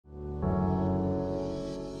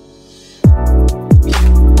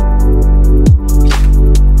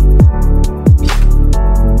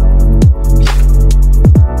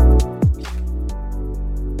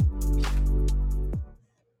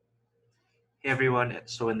Hey everyone,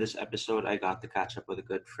 so in this episode, I got to catch up with a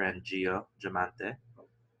good friend, Gio Diamante.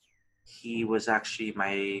 He was actually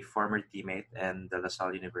my former teammate in the La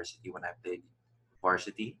Salle University when I played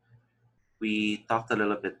varsity. We talked a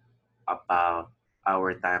little bit about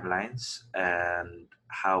our timelines and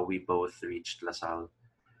how we both reached La Salle.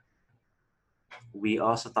 We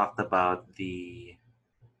also talked about the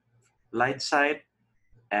light side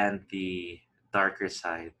and the darker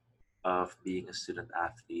side of being a student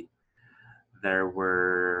athlete. There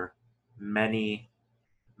were many,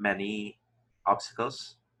 many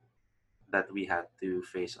obstacles that we had to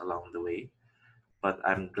face along the way. But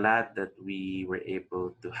I'm glad that we were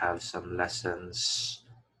able to have some lessons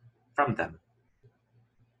from them.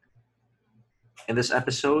 In this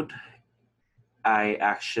episode, I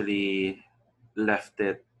actually left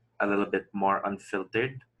it a little bit more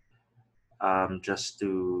unfiltered, just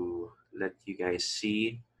to let you guys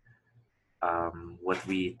see what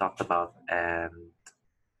we talked about and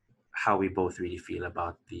how we both really feel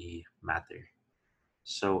about the matter.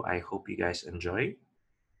 So I hope you guys enjoy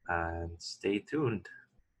and stay tuned.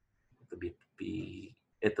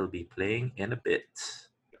 It'll be playing in a bit.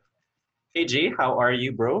 Hey G, how are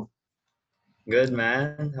you, bro? Good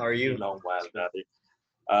man. How are you? Been a long while,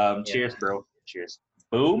 brother. Cheers, Yeah. bro. Cheers.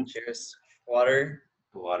 Boom. Cheers. Water.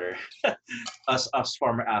 Water. Us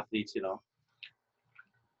former athletes,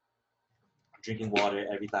 drinking water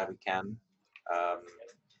every time we can. Um,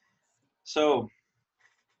 so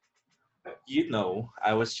I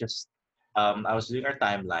was doing our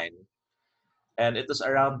timeline, and it was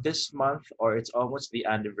around this month, or it's almost the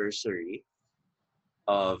anniversary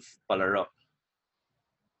of Palaro.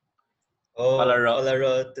 Oh, Palaro,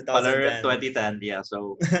 Palaro Palaro 2010. 2010. Yeah.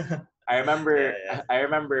 So Yeah, I remember, yeah. I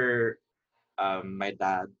remember, my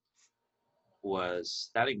dad was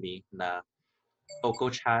telling me na, oh,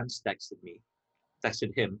 Coach Hans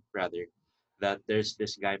texted him rather, that there's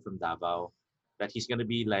this guy from Davao that he's gonna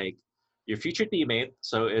be like your future teammate.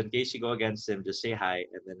 So in case you go against him, just say hi.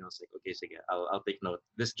 And then I was like, okay, sige, I'll take note.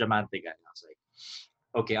 This Jamante guy. I was like,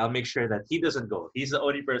 okay, I'll make sure that he doesn't go. He's the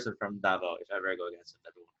only person from Davao, if ever I go against him,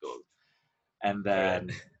 that won't go. And All right.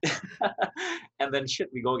 then and then shit,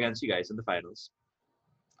 we go against you guys in the finals.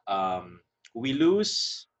 Um, we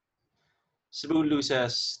lose. Cebu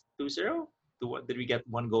loses 2-0. To what, did we get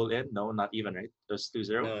one goal in? No, not even, right? It was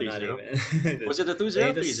 2-0, No, not 3-0. even. Was it a I think 2-0,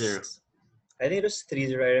 it 3-0? was. I think it was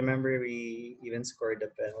 3-0. I remember we even scored a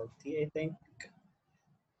penalty. I think,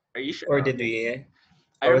 Are you sure? or Oh, did okay. we?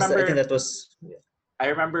 I Or was I think remember that was. Yeah. I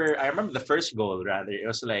remember the first goal rather. It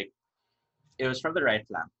was like it was from the right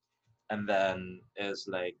flank. And then it was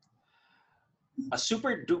like a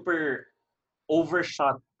super duper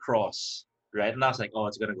overshot cross, right? And I was like, oh,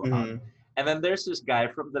 it's gonna go out. Mm-hmm. And then there's this guy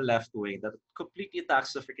from the left wing that completely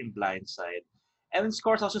attacks the freaking blind side, and then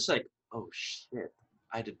scores. I was just like, oh shit,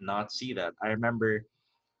 I did not see that. I remember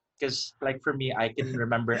because like for me, I can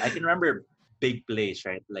remember big plays,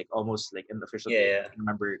 right? Like almost like in the official game, Yeah. I can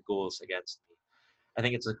remember goals against me. I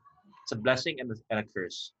think it's a blessing and a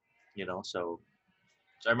curse, So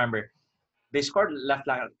I remember they scored left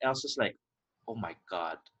line. I was just like, oh my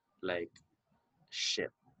god, like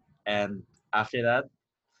shit. And after that,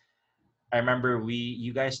 I remember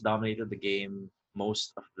you guys dominated the game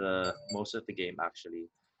most of the game actually.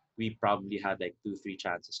 We probably had like 2-3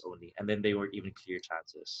 chances only, and then they weren't even clear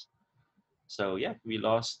chances. So yeah, we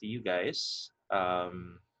lost to you guys.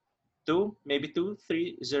 Two, maybe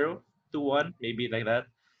 2-3-0, 2-1, maybe like that.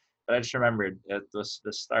 But I just remembered it was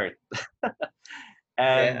the start.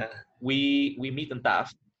 And Yeah. we meet in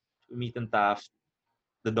Taft. We meet in Taft,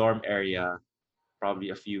 the dorm area, probably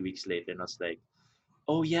a few weeks later, and I was like,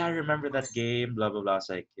 oh yeah, I remember that game, blah blah blah. It's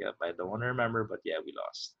like, yep, I don't want to remember, but yeah, we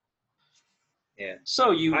lost. Yeah.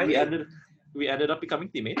 So I we think. ended up becoming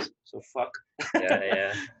teammates. So fuck. Yeah.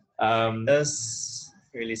 Yeah. um, That's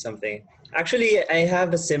really something. Actually, I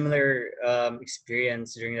have a similar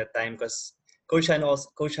experience during that time because Coach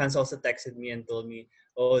Hans also texted me and told me,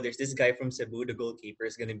 "Oh, there's this guy from Cebu, the goalkeeper,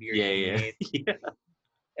 is gonna be your yeah, yeah, teammate." yeah,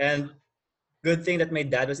 And good thing that my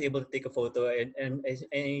dad was able to take a photo. I'm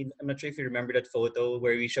not sure if you remember that photo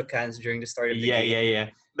where we shook hands during the start of the yeah, yeah, game. yeah.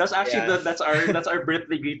 That's actually Yeah. that's our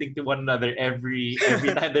birthday greeting to one another every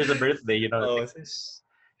time there's a birthday. Oh, Like this,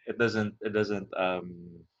 it doesn't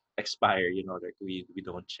expire. Like we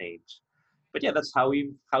don't change. But yeah, that's how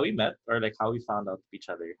we met, or like how we found out each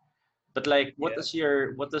other. But like, yeah. what does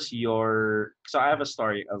your so I have a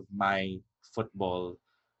story of my football,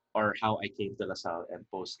 or how I came to LaSalle and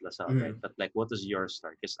post LaSalle, right? Mhm. But like, what is your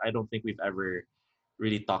story? Because I don't think we've ever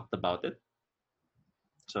really talked about it.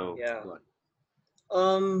 So Yeah. go on.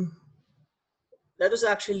 Um, that was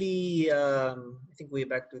actually I think way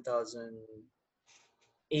back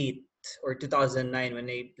 2008 or 2009 when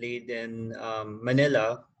I played in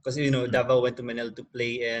Manila, because Davao went to Manila to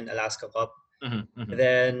play in Alaska Cup. Mhm, mhm,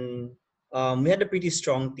 Then we had a pretty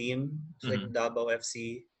strong team. It's like mhm, Davao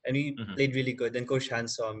FC, and we mhm, played really good. Then Coach Han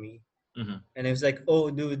saw me, mhm, and I was like, "Oh,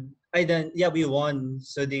 dude, I then yeah, we won."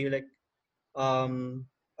 So they like um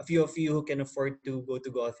a few of you who can afford to go to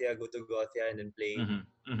Gothia, go to Gothia and then play. mhm,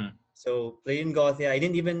 mhm, So playing Gothia,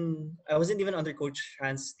 I wasn't even under Coach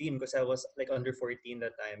Han's team because I was like under 14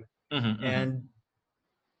 that time. mhm, mhm, And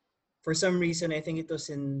for some reason, I think it was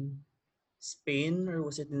in Spain or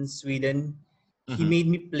was it in Sweden? He mhm, made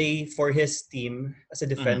me play for his team as a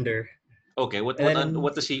mhm. defender. Okay, And then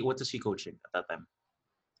what is he coaching at that time?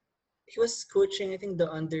 he was coaching, I think, the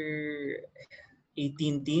under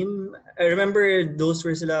 18 team. I remember those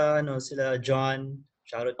were sila John.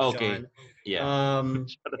 Shout out to Okay, John. yeah.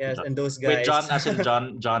 Shout out to Yes, John. and those Wait, guys. John, as in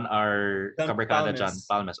John, our John Cabricada John Palmes.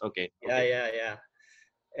 Palmas. Okay, Yeah, okay. yeah, yeah.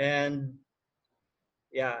 And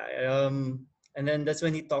yeah, and then that's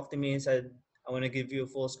when he talked to me and said, I want to give you a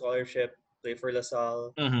full scholarship, play for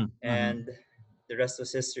LaSalle, Mhm, mhm. and the rest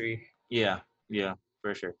was history. Yeah, yeah,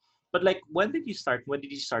 for sure. But like, when did you start? When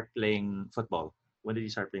did you start playing football? When did you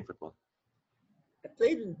start playing football? I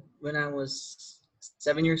played when I was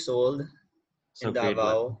 7 years old So in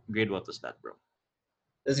Davao. grade what was that, bro?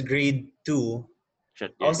 It was grade two.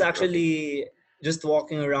 Shit, I yeah, was okay, actually just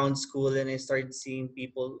walking around school and I started seeing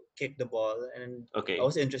people kick the ball and I okay.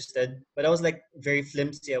 was interested, but I was like very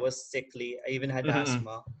flimsy. I was sickly. I even had Mhm,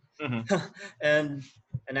 asthma. mhm, and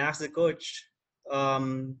I asked the coach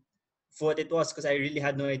um, what it was because I really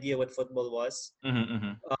had no idea what football was. mhm,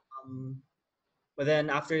 mhm, Um, but then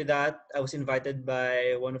after that, I was invited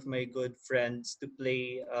by one of my good friends to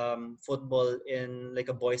play football in like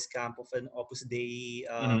a boys' camp of an Opus Dei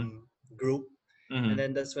mhm, group. And mhm,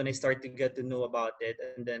 then that's when I started to get to know about it.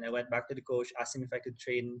 And then I went back to the coach, asked him if I could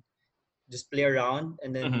train, just play around.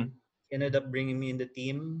 And then mhm, he ended up bringing me in the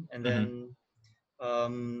team. And mhm, then,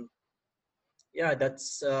 um, yeah,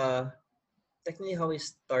 that's technically how I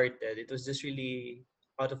started. It was just really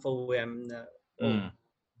out of a whim. Oh, mhm,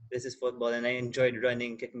 this is football. And I enjoyed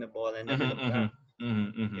running, kicking the ball, and never mhm, looked back. mhm,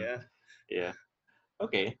 mhm, mhm. Yeah. Yeah.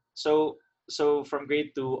 Okay. So from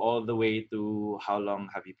grade two all the way to how long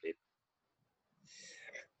have you played?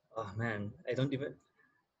 Oh, man. I don't even.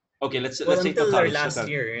 Okay, Well, let's say till until our college. last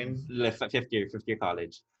year. And Fifth year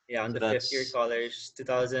college. yeah, on So the fifth year that's college,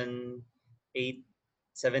 2008,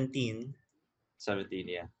 17. 17.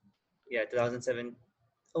 Yeah. Yeah, 2007.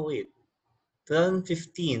 Oh, wait.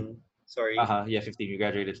 2015. Uh Sorry. huh. Yeah. 15. You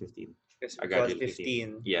graduated 15. Because I it was graduated 15.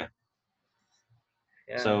 15. Yeah.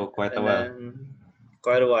 Yeah. So quite a And while. then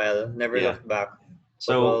quite a while. Never Yeah. looked back. Football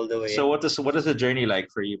So all the so way. what is the journey like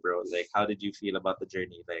for you, bro? Like, how did you feel about the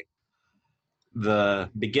journey? Like the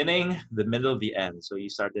beginning, the middle, the end. So you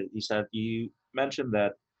started. You mentioned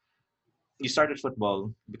that you started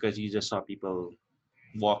football because you just saw people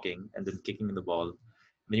walking and then kicking the ball.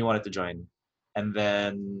 Then you wanted to join, and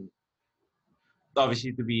then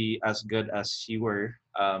obviously to be as good as you were,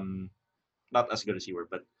 not as good as you were,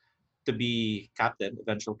 but to be captain,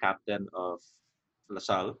 eventual captain of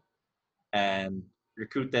LaSalle, and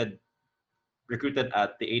recruited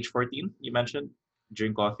at the age 14. You mentioned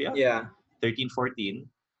during Gothia, Yeah. 13, 14.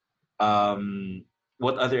 Um,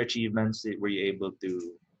 what other achievements were you able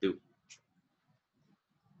to do?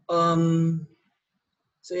 Um.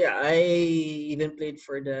 So yeah, I even played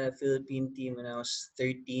for the Philippine team when I was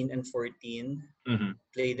 13 and 14. Mm-hmm,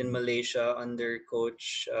 Played in Malaysia under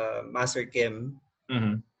coach Master Kim.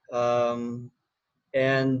 mm-hmm, Um,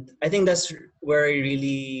 and I think that's where I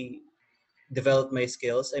really developed my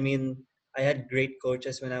skills. I mean, I had great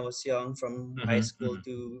coaches when I was young, from high school mm-hmm,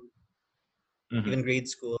 to mm-hmm, even grade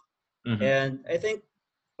school. mm-hmm, And I think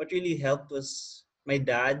what really helped was my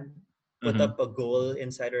dad put mm-hmm. up a goal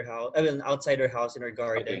inside our house, I mean, outside our house in our Okay,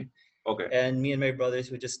 garden. okay. And me and my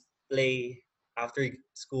brothers would just play after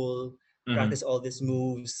school, Mm-hmm, practice all these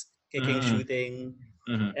moves, kicking, mm-hmm, shooting.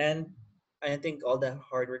 mm-hmm, And I think all that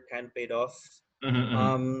hard work kind of paid off. mm-hmm,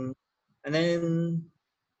 Um, and then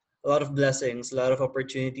a lot of blessings, a lot of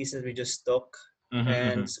opportunities that we just took. mm-hmm,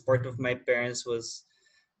 mm-hmm. And support of my parents was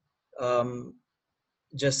um,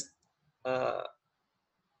 just uh,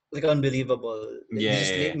 like unbelievable. They Yeah,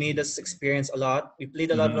 just yeah, yeah. made us experience a lot. We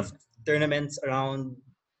played a lot Mm-hmm. of tournaments around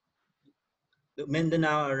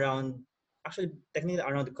Mindanao, around actually technically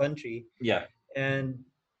around the country, Yeah, and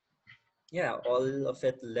yeah, all of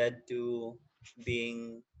it led to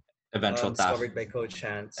being eventual task. discovered by Coach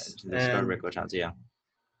Chance. Discovery And coach chance. Yeah.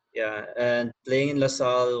 yeah, and playing in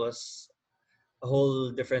LaSalle was a whole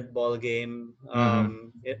different ball game.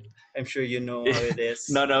 Mm-hmm. I'm sure you know how it is.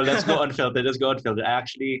 No, no, let's go unfiltered. Let's go unfiltered.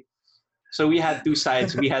 Actually, so we had two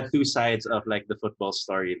sides. We had two sides of like the football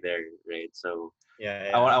story there, right? So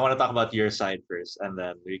Yeah, I yeah. want to talk about your side first, and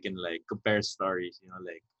then we can like compare stories. You know,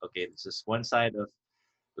 like okay, this is one side of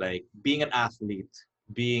like being an athlete,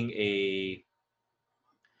 being a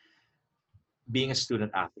being a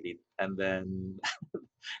student athlete, and then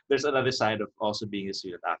there's another side of also being a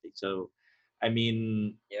student athlete. So, I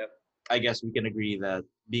mean, Yep. I guess we can agree that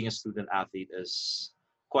being a student athlete is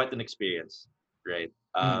quite an experience, right?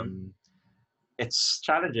 Mm-hmm. It's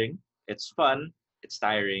challenging, it's fun, it's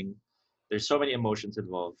tiring. There's so many emotions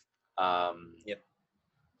involved. Um, Yep.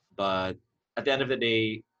 but at the end of the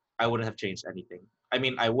day, I wouldn't have changed anything. I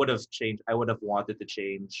mean, I would have wanted to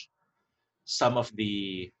change some of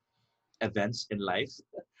the events in life,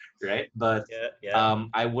 right? But Yeah. Yeah.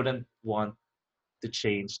 I wouldn't want to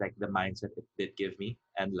change like the mindset it did give me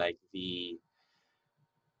and like the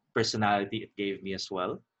personality it gave me as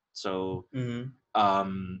well. So Mm-hmm.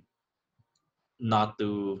 um not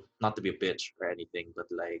to be a bitch or anything, but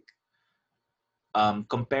like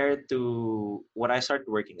compared to when I started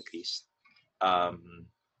working at least, um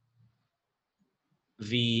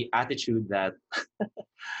the attitude that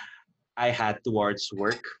I had towards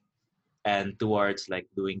work and towards like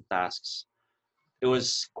doing tasks, it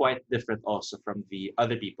was quite different also from the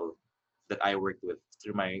other people that I worked with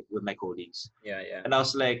my colleagues. Yeah. Yeah. And I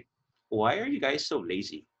was like, why are you guys so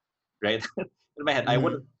lazy? Right? In my head, I Mm-hmm.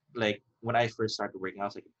 wouldn't like when I first started working, I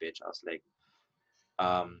was like a bitch. I was like,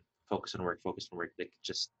 um, focus on work, like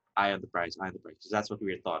just eye on the prize, eye on the prize. 'Cause that's what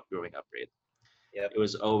we were taught growing up, right? Yep. It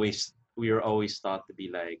was always we were always taught to be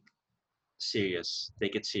like serious,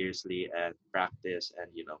 take it seriously and practice and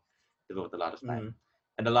devote a lot of time.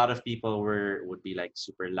 Mm-hmm. And a lot of people would be like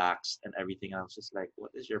super lax and everything. I was just like,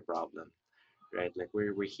 what is your problem? Right? Like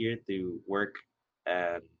we're here to work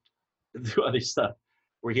and do other stuff.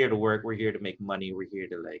 We're here to work, we're here to make money, we're here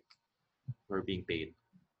to like we're being paid.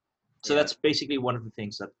 So Yeah. that's basically one of the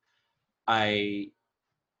things that I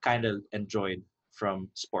kind of enjoyed from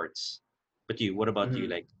sports. But you, what about you?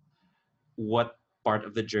 Mm-hmm. Like what part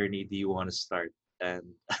of the journey do you want to start? And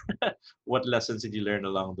what lessons did you learn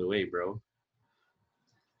along the way, bro?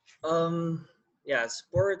 Um. Yeah.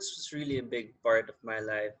 Sports was really a big part of my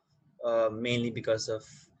life. Mainly because of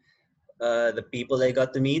the people I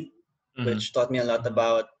got to meet, Mm-hmm. which taught me a lot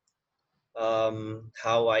about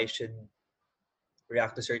how I should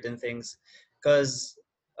react to certain things. Because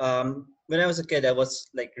when I was a kid, I was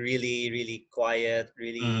like really, really quiet,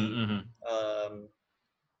 really Mm-hmm. um,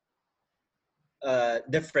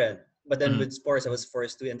 different. But then Mm-hmm. with sports, I was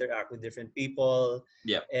forced to interact with different people,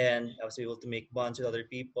 Yeah. and I was able to make bonds with other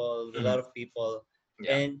people, with a Mm-hmm. lot of people,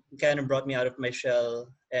 Yeah. and it kind of brought me out of my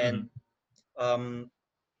shell. Mm-hmm. And um,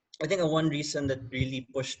 I think one reason that really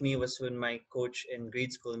pushed me was when my coach in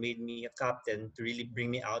grade school made me a captain to really bring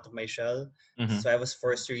me out of my shell. Mm-hmm. So I was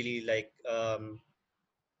forced to really like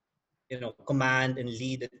command and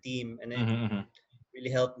lead a team, and it Mm-hmm. really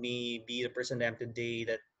helped me be the person I am today.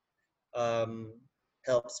 That um,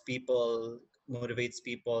 helps people, motivates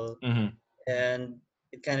people, Mm-hmm. and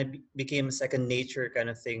it kind of became a second nature kind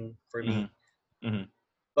of thing for Mm-hmm. me. Mm-hmm.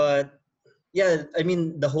 But yeah, I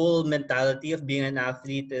mean, the whole mentality of being an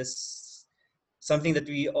athlete is something that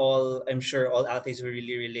we all, I'm sure all athletes will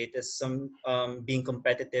really relate, is some being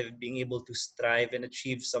competitive, being able to strive and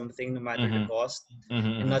achieve something no matter the Mm-hmm. cost, and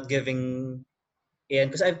Mm-hmm. not giving in.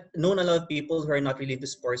 Because I've known a lot of people who are not really into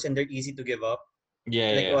sports and they're easy to give up.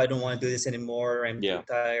 Yeah, Like, yeah, oh, I don't want to do this anymore. I'm too yeah,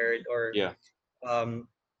 tired, or yeah, um,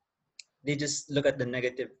 they just look at the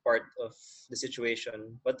negative part of the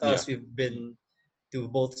situation. But yeah, us, we've been to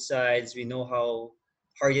both sides. We know how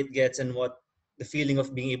hard it gets and what the feeling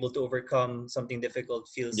of being able to overcome something difficult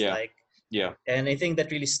feels yeah, like. yeah, And I think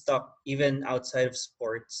that really stuck even outside of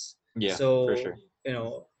sports. yeah, for So sure. you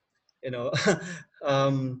know, you know,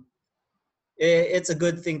 um, it's a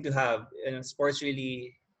good thing to have. Sports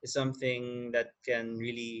really is something that can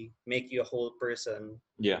really make you a whole person.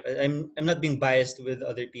 Yeah. I'm not being biased with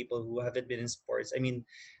other people who haven't been in sports. I mean,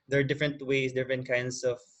 there are different ways, different kinds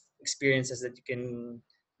of experiences that you can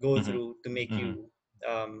go Mm-hmm. through to make Mm-hmm. you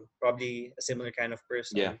probably a similar kind of Yeah.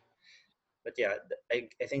 person. But yeah,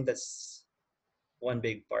 I think that's one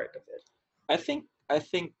big part of it. I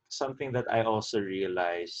think something that I also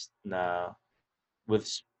realized na with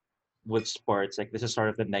s- with sports, like this is sort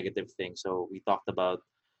of the negative thing. So we talked about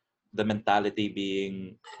the mentality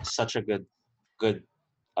being such a good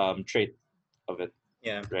trait of it,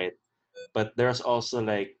 Yeah. right? But there's also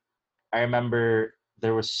like I remember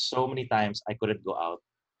there were so many times I couldn't go out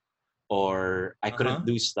or I couldn't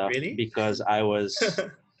Uh-huh. do stuff Really? because I was.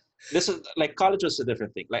 This is like college was a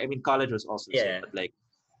different thing. Like I mean, college was also the same, Yeah. but like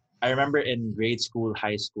I remember in grade school,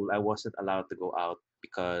 high school, I wasn't allowed to go out Yeah.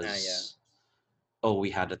 because oh,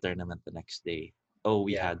 we had a tournament the next day. Oh,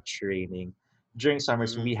 we Yeah. had training. During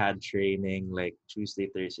summers, Mm-hmm. we had training like Tuesday,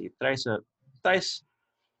 Thursday, thrice,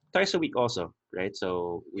 twice a week also, right?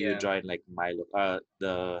 So we would Yeah. join like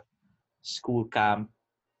the school camp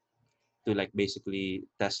to like basically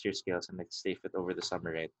test your skills and like stay fit over the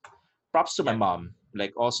summer, right? Props to my Yeah. mom.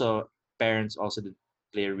 Like also parents also did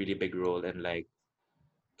play a really big role in like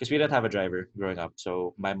because we didn't have a driver growing up,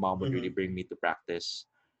 so my mom would really Mm-hmm. bring me to practice.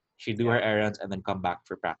 She'd do her Yeah. errands and then come back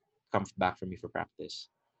for me for practice.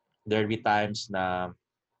 There'd be times na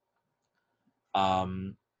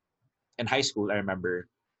um in high school I remember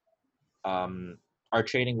um our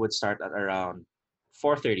training would start at around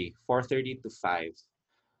 4:30 to 5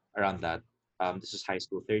 around that. This is high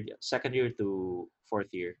school, second year to fourth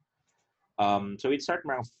year. So we'd start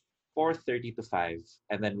around 4:30 to 5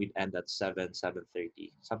 and then we'd end at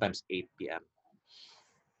 7:30, sometimes 8 p.m.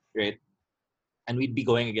 Right? And we'd be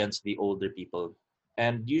going against the older people.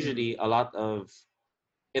 And Mm-hmm. usually a lot of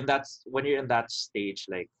in that when you're in that stage,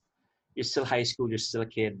 like you're still high school, you're still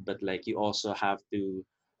a kid, but like you also have to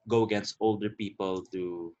go against older people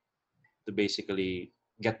to basically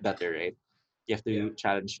get better, right? You have Yeah. to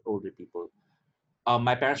challenge older people.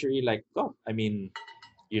 My parents were really like, oh, I mean,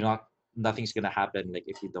 you're not nothing's gonna happen like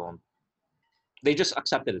if you don't. They just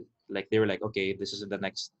accepted it. Like they were like, okay, this is the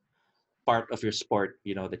next part of your sport,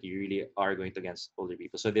 that you really are going to against older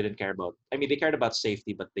people. So they didn't care about. I mean, they cared about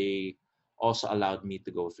safety, but they also allowed me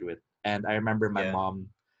to go through it. And I remember my Yeah. mom.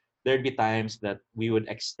 There'd be times that we would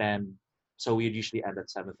extend. So we'd usually end at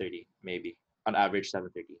 7:30, maybe on average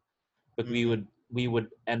 7:30. But we Mm-hmm. would we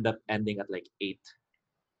would end up ending at like 8,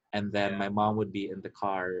 and then Yeah. my mom would be in the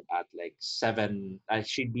car at like 7.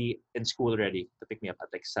 She'd be in school ready to pick me up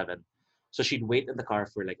at like 7. So she'd wait in the car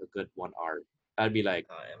for like a good 1 hour. I'd be like,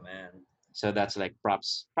 Oh, yeah, man. so that's like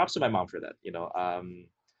props to my mom for that.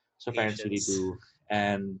 So parents really Patience. do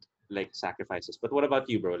and like sacrifices. But what about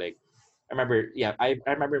you, bro? Like I remember, yeah, I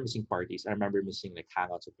remember missing parties. I remember missing like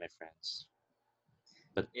hangouts with my friends.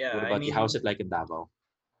 But Yeah. what I about you? How's mean, it like in Davao?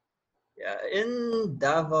 yeah. In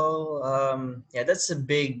Davao, yeah, that's a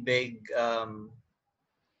big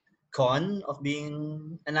con of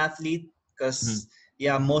being an athlete Mm-hmm. because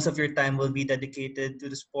yeah, most of your time will be dedicated to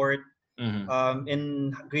the sport. Mm-hmm. In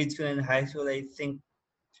grade school and high school, I think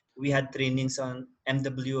we had trainings on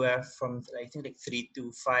MWF from I think like 3 to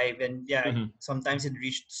 5, and yeah, Mm-hmm. sometimes it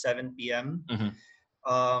reached 7 p.m. Mm-hmm.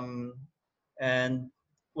 Um, and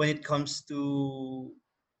when it comes to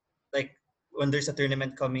like when there's a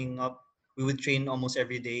tournament coming up, we would train almost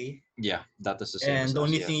every day. Yeah, that is the same as And the us.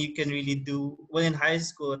 only Yeah. thing you can really do, well, in high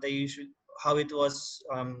school, what I usually how it was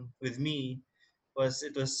with me was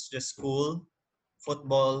it was just school,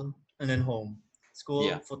 football, and then home. Yeah. School,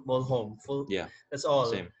 football, home. Full. Yeah. That's all.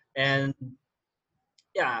 Same. And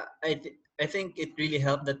yeah, I think it really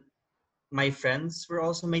helped that my friends were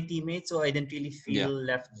also my teammates, so I didn't really feel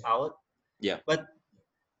Yeah. left out. Yeah. But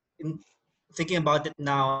in thinking about it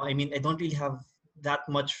now, I mean, I don't really have that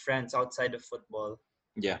much friends outside of football.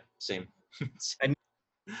 Yeah. Same. I mean,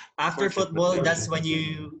 after football, Fortunately. that's when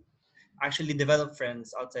you actually develop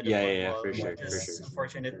friends outside of Yeah. Yeah. Yeah. football, For which sure. For sure. is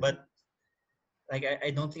unfortunate. But like,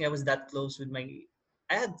 I don't think I was that close with my.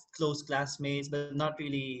 I had close classmates, but not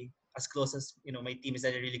really as close as my teammates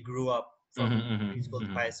that I really grew up Mm-hmm, from grade mm-hmm, school to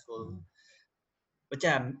mm-hmm. high school. But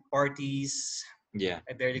yeah, parties. Yeah.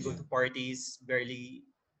 I barely go to parties. Barely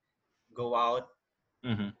go out.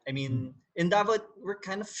 Mm-hmm. I mean, in Davao, we're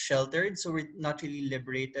kind of sheltered, so we're not really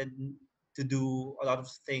liberated to do a lot of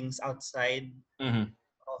things outside Mm-hmm.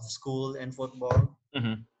 of school and football.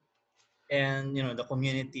 Mm-hmm. And the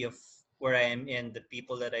community of where I am in, the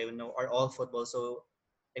people that I know are all football. So,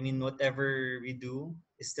 I mean, whatever we do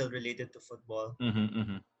is still related to football. Mm-hmm.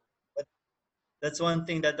 Mm-hmm. But that's one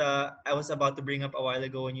thing that I was about to bring up a while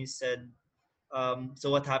ago when you said, so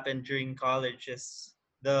what happened during college is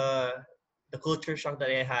the the culture shock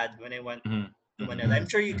that I had when I went Mm-hmm. to Mm-hmm. Manila. I'm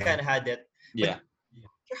sure you kind of had it, but Yeah.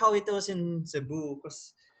 how it was in Cebu,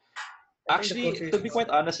 because I think the Actually, culture is to be quite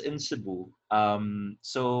honest, in Cebu,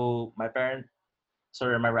 so my parents, so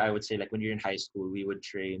remember, I would say like when you're in high school, we would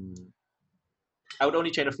train. I would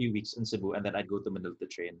only train a few weeks in Cebu, and then I'd go to Manila to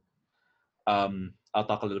train. I'll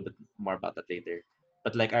talk a little bit more about that later.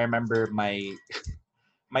 But like I remember my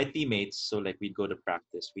teammates, so like we'd go to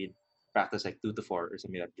practice. We'd practice like 2 to 4 or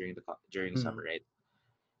something like during summer, mm, right?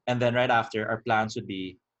 And then right after, our plans would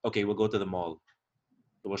be, okay, we'll go to the mall.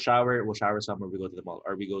 We'll shower somewhere. We go to the mall,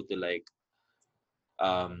 or we go to like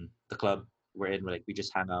the club we're in. Like we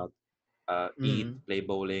just hang out, eat, Mm. play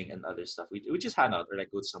bowling, and other stuff. We just hang out or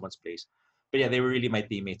like go to someone's place. But yeah, they were really my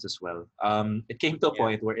teammates as well. It came to a Yeah.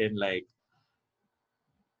 point wherein like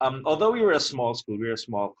although we were a small school, we were a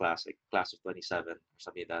small class, like class of 27 or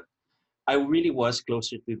something like that. I really was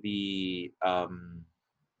closer to the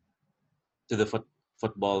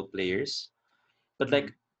football players. But like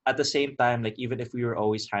Mm. at the same time, like even if we were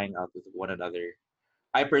always hanging out with one another,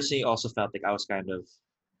 I personally also felt like I was kind of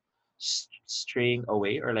straying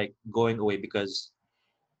away or like going away because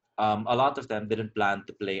a lot of them didn't plan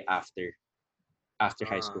to play after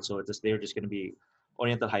high school. Ah. So they were just gonna be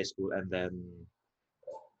Oriental high school, and then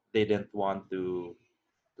they didn't want to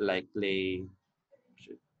like play.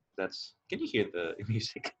 That's can you hear the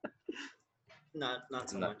music? Not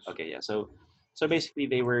so No. much. Okay, yeah. So basically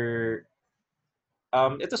they were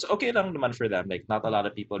it was okay lang naman for them. Like not a lot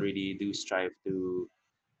of people really do strive to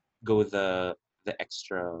go the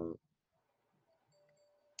extra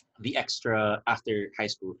the extra after high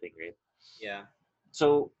school thing, right? Yeah.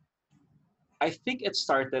 So I think it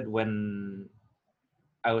started when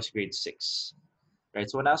I was grade six, right?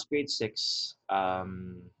 So when I was grade six,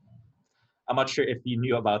 I'm not sure if you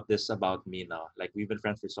knew about this about me now. Like we've been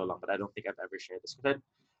friends for so long, but I don't think I've ever shared this because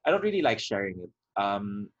I don't really like sharing it.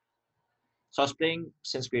 So I was playing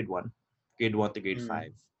since grade one to grade Mm.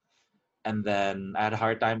 five, and then I had a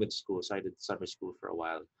hard time with school, so I did summer school for a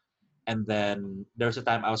while. And then there was a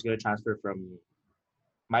time I was going to transfer from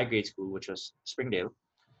my grade school, which was Springdale,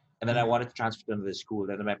 and then I Mm. wanted to transfer to another school.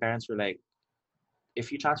 And then my parents were like,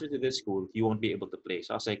 "If you transfer to this school, you won't be able to play."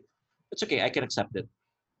 So I was like, "It's okay, I can accept it."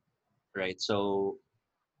 Right. So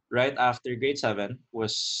right after grade seven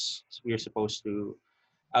was we were supposed to.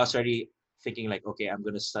 I was already thinking like, okay, I'm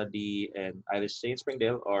gonna study and either stay in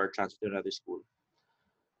Springdale or transfer to another school.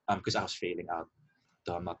 Because I was failing out,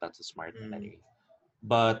 though I'm not that smart Mm. anyway.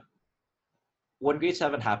 But when grade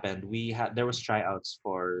seven happened, there was tryouts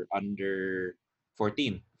for under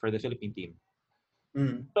 14 for the Philippine team.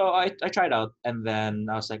 Mm. So I tried out and then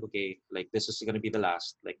I was like, okay, like this is gonna be the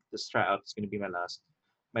last. Like this tryout is gonna be my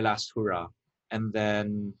last hurrah. And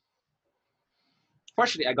then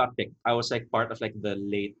fortunately I got picked. I was like part of like the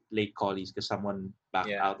late callies because someone backed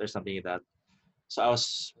Yeah. out or something like that. So I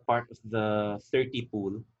was part of the 30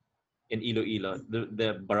 pool in Iloilo,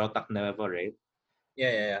 the Barotac Nuevo, right?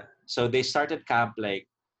 Yeah. Yeah. Yeah. So they started camp like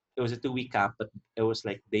it was a 2 week camp, but it was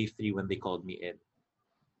like day three when they called me in.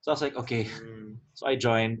 So I was like, okay. Mm. So I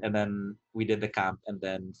joined and then we did the camp and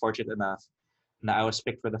then fortunate enough, now I was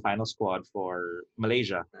picked for the final squad for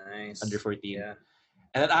Malaysia under Nice. 14. Yeah.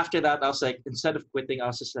 And then after that I was like, instead of quitting, I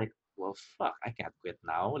was just like, well fuck, I can't quit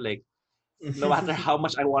now. Like no matter how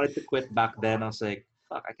much I wanted to quit back then, I was like,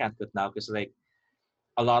 fuck, I can't quit now because like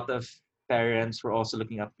a lot of parents were also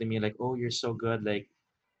looking up to me like, oh, you're so good. Like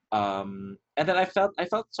and then I felt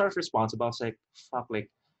sort of responsible. I was like, fuck, like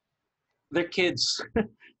their kids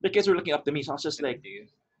their kids were looking up to me. So I was just Good like, for you.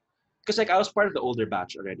 because like I was part of the older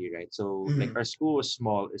batch already, right? So like Mm. our school was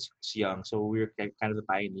small, it's young, so we were kind of the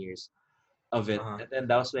pioneers of it. Uh-huh. And then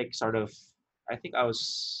that was like sort of, I think I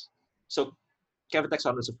was so Kevin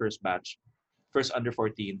Texon was the first batch, first under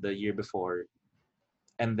 14 the year before,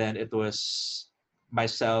 and then it was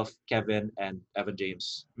myself, Kevin, and Evan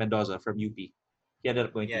James Mendoza from UP. He ended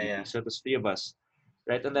up going to Yeah. UP, Yeah. so it was three of us,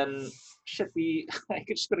 right? And then shit, we I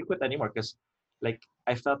just couldn't quit anymore because like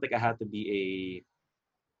I felt like I had to be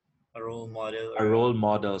A role model a or role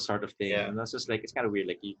model sort of thing, yeah. and that's just like it's kind of weird.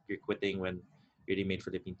 Like you're quitting when you're the main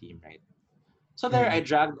Philippine team, right? So there, Mm.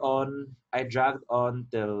 I dragged on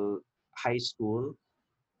till high school,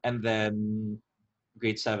 and then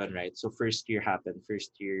grade seven, right? So first year happened,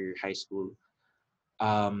 first year high school.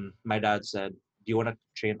 My dad said, "Do you want to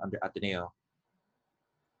train under Ateneo?"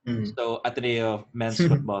 Mm. So Ateneo men's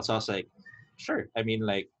football. So I was like, "Sure." I mean,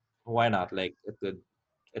 like, why not? Like,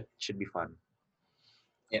 it should be fun.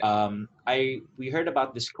 Yeah. I we heard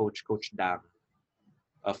about this coach, Coach Dam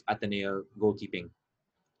of Ateneo goalkeeping.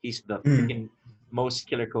 He's the Mm. freaking most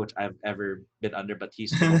killer coach I've ever been under, but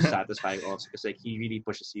he's the most satisfying also because like he really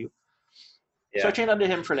pushes you. So I Yeah. trained under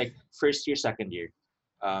him for like first year, second year.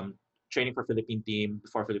 Um, training for Philippine team.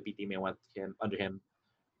 Before Philippine team, I went him under him.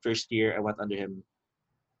 First year, I went under him.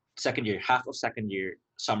 Second year, half of second year,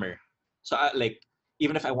 summer. So I like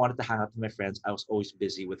even if I wanted to hang out with my friends, I was always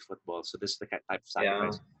busy with football. So this is the type of Yeah.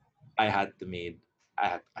 sacrifice I had to made.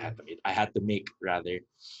 I had to make rather.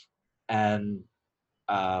 And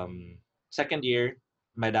second year,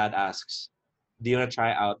 my dad asks, "Do you want to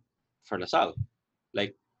try out for LaSalle?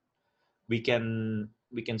 Like we can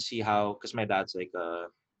see how because my dad's like a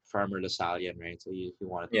farmer LaSallian, right? So he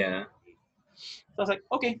wanted to. Yeah. So I was like,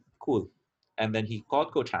 okay, cool. And then he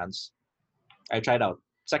called Coach Hans. I tried out.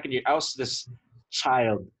 Second year, I was this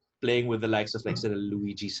child playing with the likes of like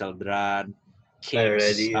Luigi Saldran, Kicks,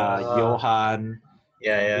 Already. Johan.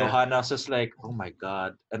 Yeah, yeah. Johan, I was just like, oh my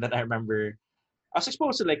god. And then I remember I was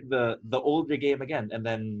exposed to like the older game again. And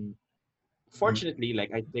then Mhm. fortunately,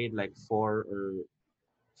 like I played like 4 or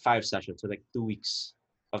 5 sessions, so like 2 weeks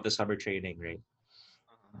of the summer training, right?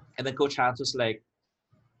 And then Coach Hans was like,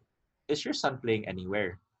 is your son playing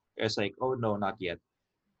anywhere? I was like, oh no, not yet.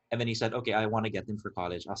 And then he said, okay, I want to get him for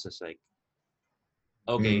college. I was just like,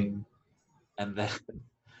 okay. Mm. And then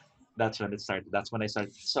that's when it started. That's when I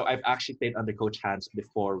started. So I've actually played under Coach Hans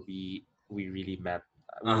before we really met.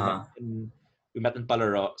 We met Uh-huh. in we met in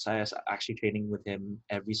Palaro. So I was actually training with him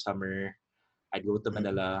every summer. I'd go to Mhm.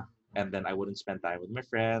 Manila, and then I wouldn't spend time with my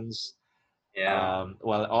friends. Yeah.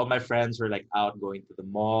 While all my friends were like out going to the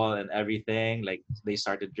mall and everything, like they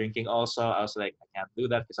started drinking also. I was like, I can't do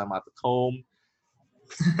that because I'm out at home.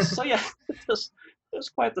 So yeah, it was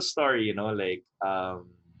quite the story, like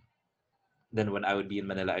then when I would be in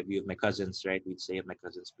Manila, I'd be with my cousins, right? We'd stay at my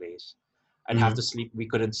cousin's place. I'd have to Mhm. sleep. We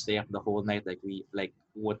couldn't stay up the whole night like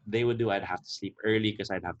what they would do. I'd have to sleep early because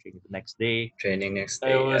I'd have training the next day. Training next It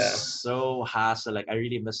day. was Yeah. so hassle. Like I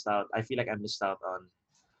really missed out. I feel like I missed out on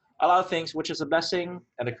a lot of things, which is a blessing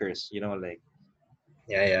and a curse. Like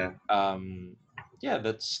Yeah, yeah. um, yeah,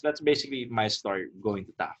 that's basically my story going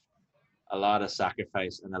to TAF. A lot of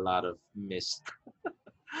sacrifice and a lot of missed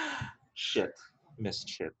shit, missed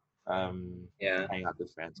shit. Yeah. Hanging out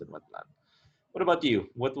with friends and whatnot. What about you?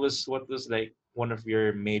 What was like one of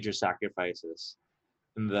your major sacrifices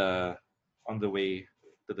in the on the way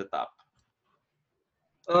to the top?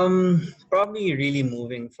 Probably really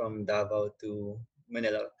moving from Davao to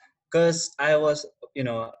Manila, because I was,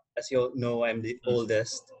 as you all know, I'm the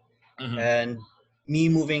oldest, Mm-hmm. and me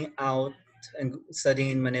moving out and studying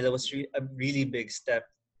in Manila was a really big step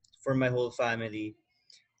for my whole family.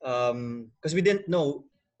 Because we didn't know.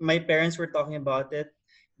 My parents were talking about it.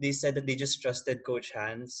 They said that they just trusted Coach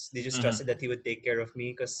Hans. They just Mm-hmm. trusted that he would take care of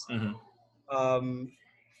me. Because Mm-hmm. um,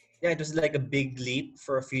 yeah, it was like a big leap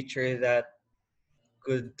for a future that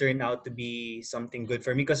could turn out to be something good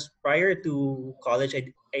for me. Because prior to college, I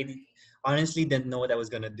honestly didn't know what I was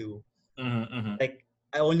gonna do. Mm-hmm. Mm-hmm. Like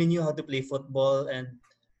I only knew how to play football, and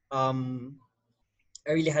um,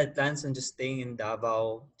 I really had plans on just staying in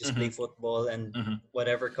Davao, just play Mm-hmm. football, and Mm-hmm.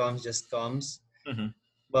 whatever comes just comes. Mm-hmm.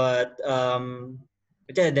 But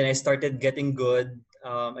yeah, then I started getting good.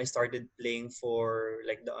 I started playing for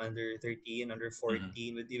like the under 13, under Mm-hmm.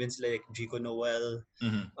 14 with events like Jico Noel.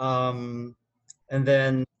 Mm-hmm. Um, and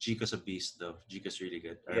then Chico's a beast though. Chico's really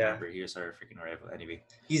good. I yeah, remember he was our freaking rival. Anyway,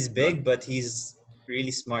 he's go on. big, but he's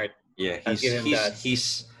really smart. Yeah, I'll he's give him he's that. he's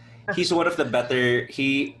he's one of the better.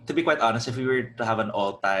 He, to be quite honest, if we were to have an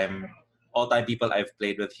all time people I've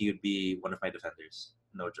played with, he would be one of my defenders.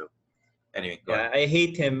 No joke. Anyway, go on. Yeah, I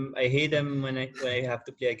hate him. I hate him when I have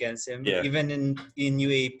to play against him, Yeah, even in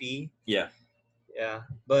UAP. yeah. Yeah,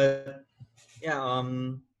 but yeah,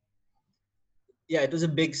 yeah, it was a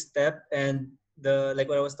big step, and the like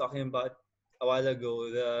what I was talking about a while ago,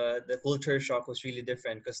 the culture shock was really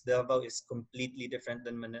different because Davao is completely different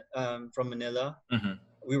than from Manila. Mm-hmm.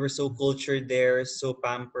 We were so cultured there, so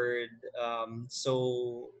pampered,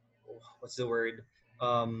 so what's the word?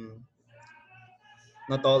 Um,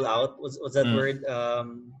 not all out. Was that Mm. word?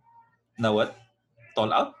 Now what?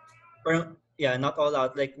 Tall out? Yeah, not all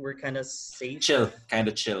out. Like we're kind of safe. Chill, kind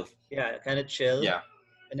of chill. Yeah, kind of chill. Yeah.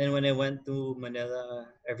 And then when I went to Manila,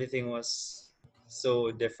 everything was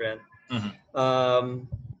so different. Mm-hmm. Um,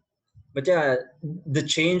 but yeah, the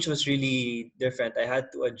change was really different. I had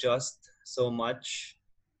to adjust so much,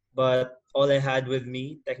 but all I had with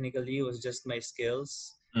me technically was just my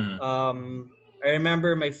skills. Mm-hmm. I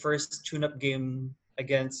remember my first tune-up game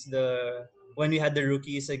against the when we had the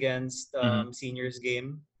rookies against Mm-hmm. seniors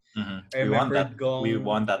game. Mm-hmm. I We won that. remembered We Gong.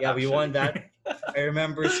 won that Yeah, we won actually. that. I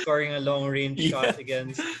remember scoring a long range Yeah. shot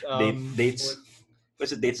against Dates.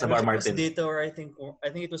 Was it Dates I'm not Nabar sure if it was Martin? Data or I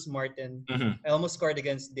think it was Martin. Mm-hmm. I almost scored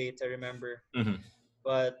against Data, I remember. Mm-hmm.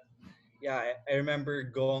 But yeah, I remember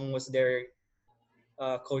Gong was there.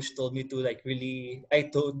 Coach told me to like really. I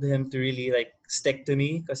told him to really like stick to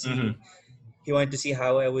me because Mm-hmm. he wanted to see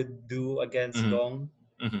how I would do against Mm-hmm. Gong.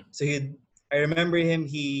 Mm-hmm. So I remember him.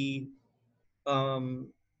 He um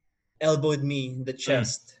elbowed me in the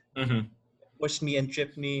chest, Mm-hmm. pushed me and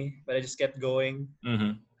tripped me, but I just kept going.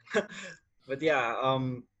 Mm-hmm. But yeah,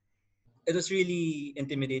 it was really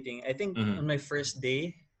intimidating. I think Mm-hmm. on my first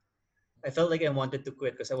day, I felt like I wanted to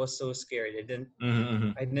quit because I was so scared.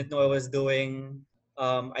 Mm-hmm. I didn't know what I was doing.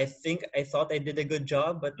 I think I thought I did a good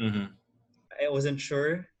job, but Mm-hmm. I wasn't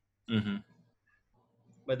sure. Mm-hmm.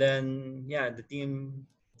 But then, yeah, the team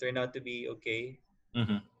turned out to be okay.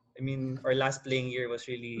 Mm-hmm. I mean, our last playing year was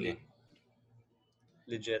Yeah. really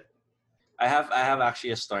legit. I have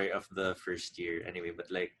actually a story of the first year anyway, but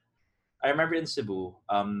like I remember in Cebu,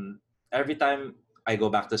 every time I go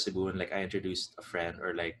back to Cebu and like I introduced a friend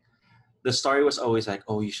or like the story was always like,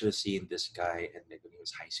 oh, you should have seen this guy and like when he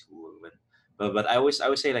was high school when but I always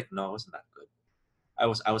say like no, it wasn't that good. I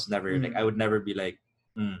was never like I Mm. would never be like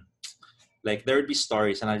like there would be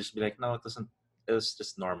stories and I'd just be like, no, it doesn't it was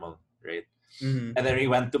just normal, right? Mm-hmm. And then we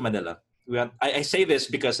went to Manila. I say this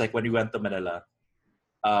because like when we went to Manila,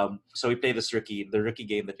 so we played the rookie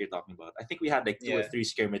game that you're talking about. I think we had like two or Yeah. three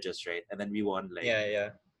scrimmages, right? And then we won like Yeah, yeah.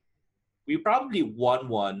 we probably won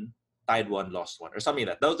one, tied one, lost one, or something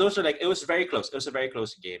like that. Those are like it was very close. It was a very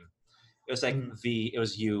close game. It was like Mm. it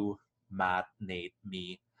was you, Matt, Nate,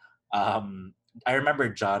 me. I remember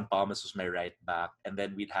John Thomas was my right back, and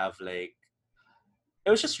then we'd have like it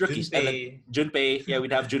was just rookies, and then Junpei. Junpei, yeah,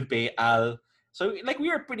 we'd have Junpei, Al. So like we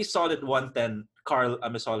were pretty solid 110. Carl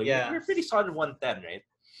Amisoli, we Yeah. were pretty solid 110, right?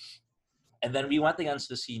 And then we went against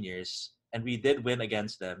the seniors, and we did win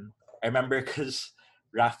against them. I remember because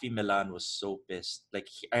Rafi Milan was so pissed. Like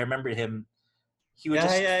I remember him, he would Yeah,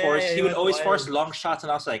 just yeah, yeah, force. yeah. He He would went always force wild. long shots, and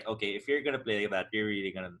I was like, okay, if you're gonna play like that, you're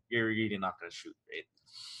really not gonna shoot, right?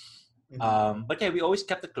 Mm-hmm. But yeah, we always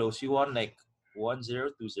kept it close. We won like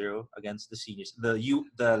 1-0, 2-0 against the seniors,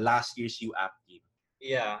 the last year's U app team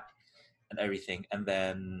Yeah. and everything, and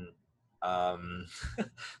then um,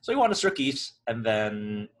 so we won as rookies, and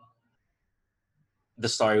then the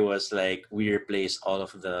story was like we replaced all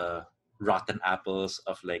of the rotten apples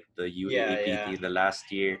of like the Yeah, UAAP yeah. team the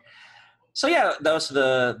last year. So yeah, that was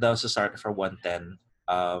the start for 110.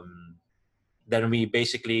 Then we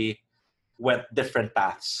basically went different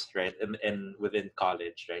paths, right? In within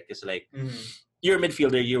college, right? Because like Mm-hmm. you're a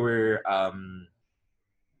midfielder, you were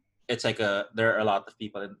it's like there are a lot of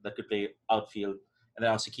people that could play outfield, and then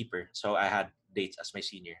I was a keeper. So I had dates as my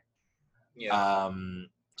senior. Yeah. Um,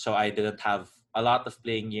 so I didn't have a lot of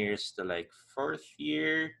playing years to like fourth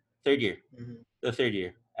year, third year, Mm-hmm. the third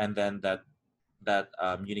year, and then that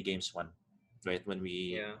uni games one, right?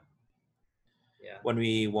 Yeah. Yeah. When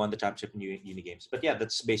we won the championship in uni games. But yeah,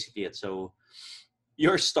 that's basically it. So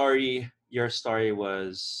your story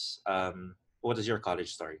was what is your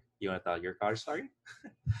college story? You want to tell your college story?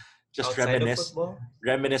 Just Outside of football?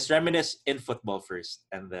 reminisce in football first,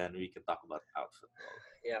 and then we can talk about out football.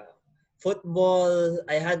 Yeah. Football,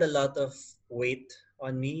 I had a lot of weight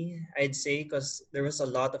on me, I'd say, because there was a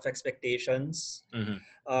lot of expectations.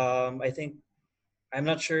 Mm-hmm. I think I'm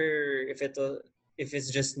not sure if it's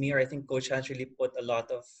just me, or I think Coach Hans really put a lot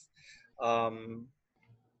of um,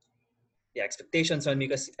 yeah, expectations on me,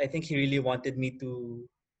 because I think he really wanted me to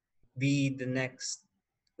be the next,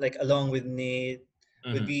 like along with Nate,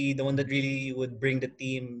 would Mm-hmm. be the one that really would bring the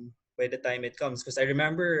team by the time it comes. Because I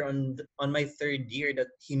remember on my third year that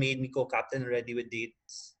he made me co-captain already with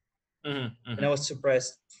dates, Mm-hmm. and Mm-hmm. I was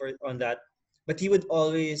surprised for on that. But he would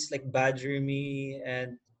always like badger me,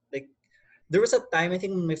 and like there was a time, I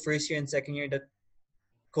think in my first year and second year, that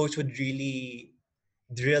coach would really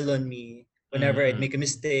drill on me whenever I'd Mm-hmm. make a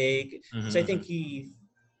mistake. So I think Mm-hmm.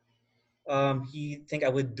 he think I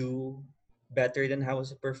would do better than how I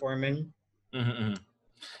was performing. Mm-hmm.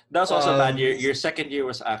 That was also bad. Um, Your second year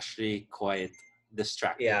was actually quite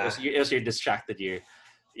distracting. It yeah, was it was your distracted year,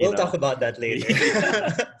 you we'll know. talk about that later.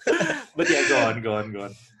 But yeah, go on, go on, go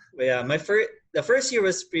on. But yeah, the first year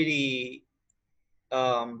was pretty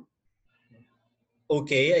um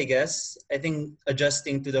okay, I guess. I think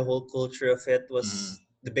adjusting to the whole culture of it Mm-hmm. was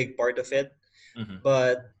the big part of it. Mm-hmm.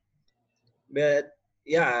 But but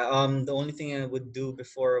yeah, the only thing I would do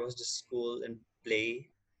before was just school and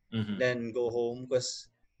play, Mm-hmm. then go home,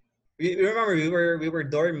 because we remember we were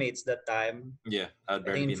dorm mates that time. Yeah, I'd I barely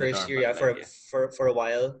think be in in the first dorm, year, but yeah, like yeah, for a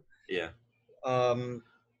while. yeah. Um,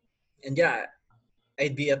 and yeah,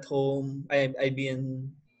 I'd be at home. I'd be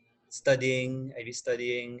in studying. I'd be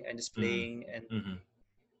studying and just Mm-hmm. playing, and Mm-hmm.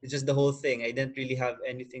 it's just the whole thing. I didn't really have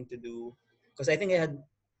anything to do, because I think I had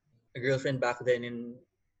a girlfriend back then in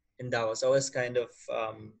Davao. So I was kind of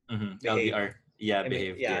Mm-hmm. behave. LDR, yeah, I mean,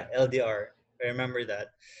 behaved, yeah. yeah, LDR. I remember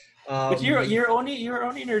that. But you're Um, you're only you're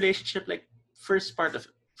only in a relationship like first part of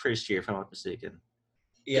first year, if I'm not mistaken.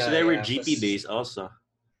 Because yeah, there were yeah, GP cause days also.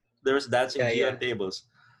 There was dancing yeah, G yeah, on tables.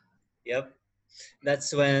 yep.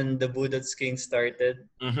 That's when the Budots King started.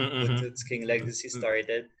 Mm-hmm, Budots King Legacy mm-hmm.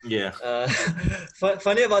 started. Yeah. Uh,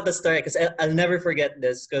 funny about the story, because I'll never forget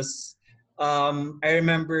this, because I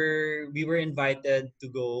remember we were invited to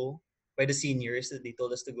go by the seniors that they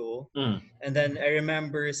told us to go. Mm. And then I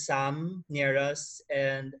remember Sam near us,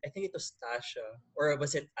 and I think it was Tasha, or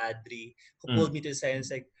was it Adri, who pulled Mm. me to the side and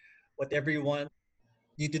was like, whatever you want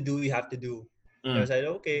you to do, you have to do. And I Mm. was like,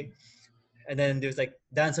 okay. And then there's like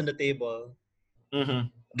dance on the table.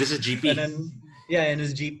 Mm-hmm. This is And GP. then, yeah, and it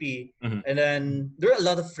was GP. Mm-hmm. And then there were a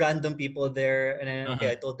lot of random people there. And then,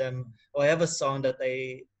 okay, Mm-hmm. I told them, oh, I have a song that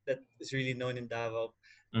is really known in Davao.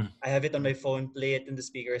 Mm-hmm. I have it on my phone, play it in the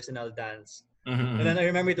speakers, and I'll dance. And Mm-hmm. then I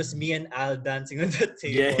remember it was me and Al dancing on the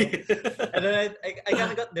Yeah. table. And then I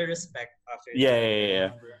kind of got their respect after Yeah, that. yeah, I yeah, yeah.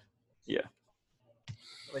 remember. Yeah.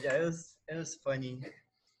 But yeah, it was funny.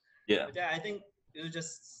 Yeah. But yeah, I think it was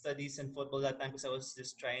just studies and football that time because I was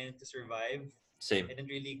just trying to survive. Same. I didn't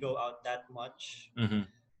really go out that much. Mm-hmm.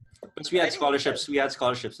 But we But I had think scholarships. We had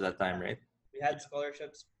scholarships at that time, yeah, right? we had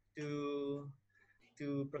scholarships to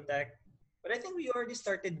protect. But I think we already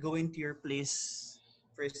started going to your place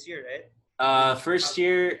first year, right? First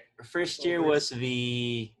year. First year Overs.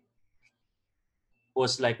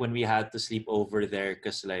 was like when we had to sleep over there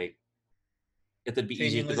because like it would be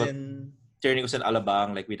easier Training to was go. in Training was in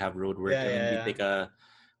Alabang. Like we'd have road work, yeah and then yeah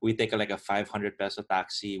we take a like a 500 peso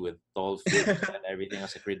taxi with toll fees yeah. and everything. It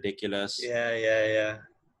was like ridiculous. Yeah.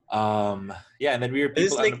 Yeah, and then we were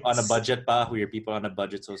It's people like on a budget pa. We were people on a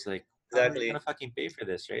budget, so it's like, how are we gonna exactly. fucking pay for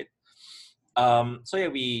this, right? So yeah,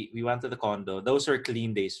 we went to the condo. Those were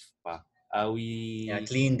clean days pa. Yeah, We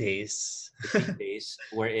clean days. the clean days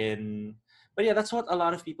were in, but yeah, that's what a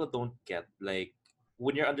lot of people don't get. Like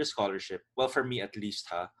when you're under scholarship, well, for me at least,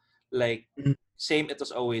 like Mhm. same. It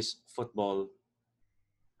was always football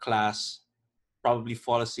class. Probably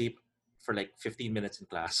fall asleep for like 15 minutes in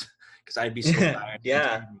class because I'd be so tired from Yeah,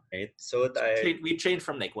 training, right? so So tired we trained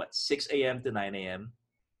from like what 6 a.m. to 9 a.m.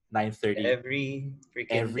 9:30 every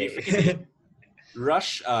freaking every freaking day. day.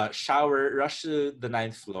 Rush, shower, rush to the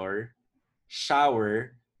ninth floor,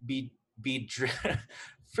 shower, be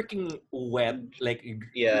freaking wet, like run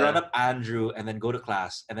Yeah. up Andrew and then go to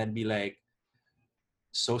class and then be like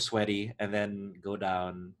so sweaty and then go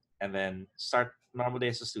down and then start normal day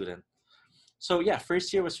as a student. So yeah,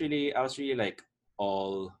 first year was really I was really like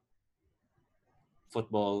all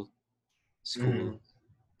football, Mm. school,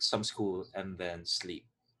 some school, and then sleep,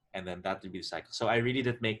 and then that would be the cycle. So I really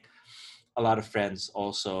did make a lot of friends.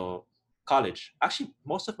 Also, college. Actually,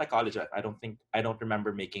 most of my college, I don't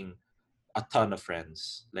remember making a ton of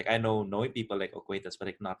friends. Like I know knowing people like acquaintance, but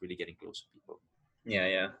like not really getting close to people.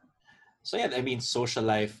 Yeah. So yeah, I mean, social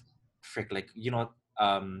life, frick, like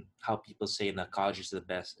how people say that college is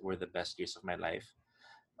were the best years of my life,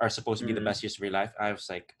 are supposed to be the Mm. best years of your life. I was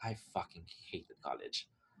like, I fucking hated college.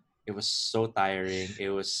 It was so tiring. It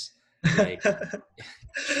was like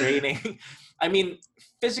training. I mean,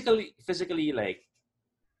 physically, like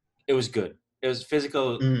it was good. It was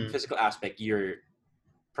Mm. physical aspect. You're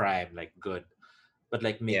prime, like good. But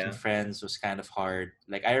like making Yeah. friends was kind of hard.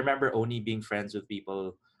 Like I remember only being friends with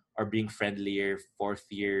people or being friendlier fourth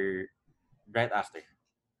year, right after,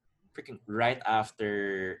 freaking right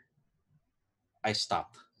after I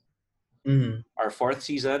stopped. Mm. Our fourth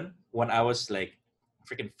season when I was like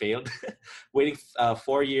freaking failed, waiting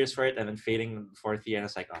 4 years for it and then failing fourth year, and I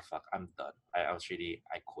was like, oh fuck, I'm done. I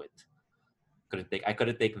quit. I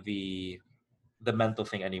couldn't take the mental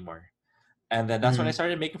thing anymore. And then that's when I Mm.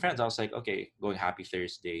 started making friends. I was like, okay, going happy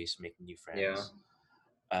Thursdays, making new Yeah. friends.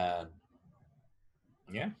 And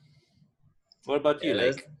yeah. What about you?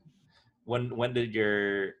 Yeah. That's, Like when did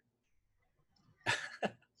your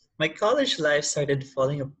my college life started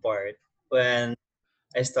falling apart when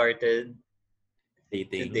I started to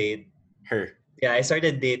dating date. her? Yeah, I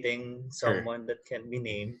started dating Her. someone that can be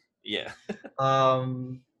named. Yeah.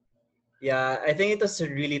 Um, yeah, I think it was a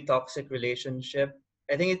really toxic relationship.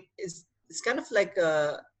 I think it's kind of like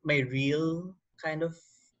my real kind of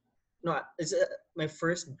no, it's my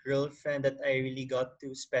first girlfriend that I really got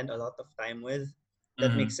to spend a lot of time with. That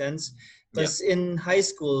Mm-hmm. makes sense. Yeah. Because in high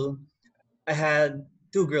school, I had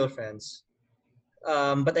two girlfriends,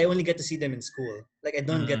 but I only get to see them in school. Like I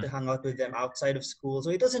don't get Mm-hmm. to hang out with them outside of school, so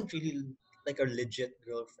it wasn't really like a legit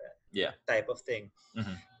girlfriend Yeah. type of thing.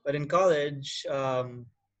 Mm-hmm. But in college,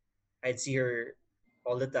 I'd see her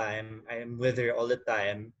all the time. I'm with her all the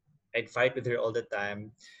time. I'd fight with her all the time,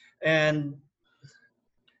 and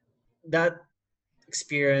that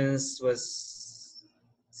experience was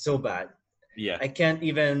so bad. Yeah. I can't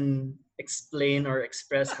even explain or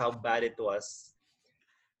express how bad it was.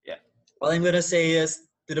 Yeah. All I'm gonna say is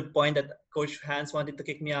to the point that Coach Hans wanted to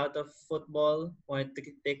kick me out of football, wanted to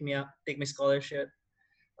take me out, take my scholarship.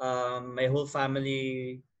 My whole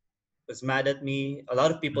family was mad at me. A lot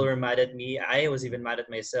of people Mhm. were mad at me. I was even mad at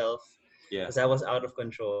myself Yeah. because I was out of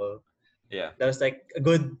control. Yeah. That was like a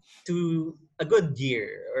good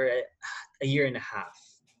year or a year and a half.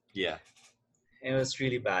 Yeah. And it was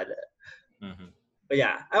really bad. Hmm. But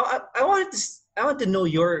yeah, I wanted I want to know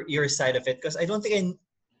your side of it because I don't think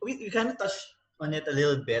we kind of touched on it a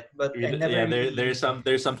little bit, but I never Yeah, really.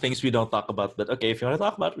 there's some things we don't talk about, but okay, if you want to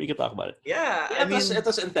talk about it, we can talk about it. Yeah, Yeah, I mean, it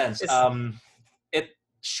was intense. it's It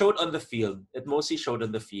showed on the field. It mostly showed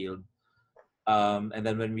on the field. And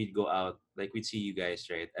then when we'd go out, like we'd see you guys,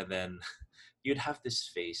 right? And then you'd have this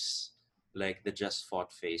face, like the just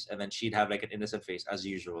fought face, and then she'd have like an innocent face as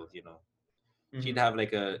usual. You know, she'd mhm. have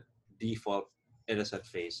like a default innocent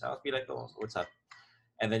face. I'll be like, "Oh, what's up?"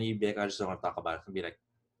 And then you'd be like, "I just don't want to talk about it." And be like,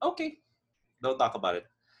 "Okay, don't talk about it."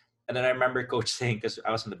 And then I remember coach saying, because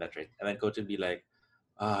I was in the bed, right? And then coach would be like,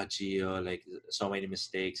 "Ah, Gio, like so many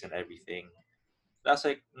mistakes and everything." That's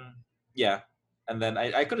like, yeah. And then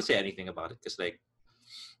I couldn't say anything about it because like,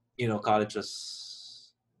 you know, college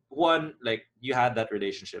was one, like you had that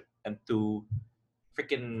relationship, and two,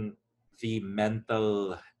 freaking the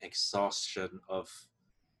mental exhaustion of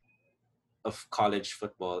college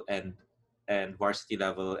football and varsity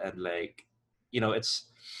level, and like, you know,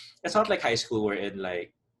 it's not like high school where in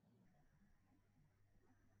like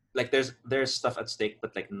there's stuff at stake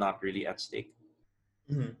but like not really at stake.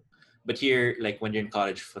 Mhm. But here, like when you're in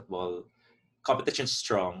college football, competition's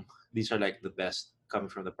strong. These are like the best coming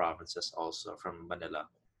from the provinces, also from Manila.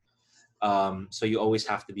 So you always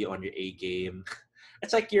have to be on your A game.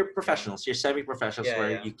 It's like you're Yeah, professionals, you're semi-professionals, yeah, where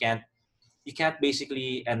yeah, you can't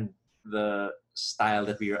basically, and the style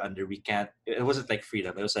that we were under, we can't. It wasn't like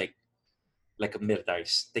freedom. It was like a military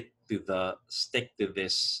stick to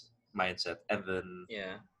this mindset, and then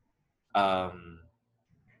yeah, um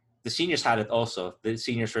the seniors had it also. The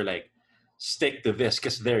seniors were like, stick to this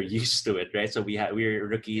because they're used to it, right? So we were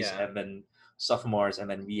rookies yeah. and then sophomores, and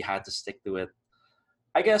then we had to stick to it.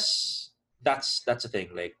 I guess that's the thing.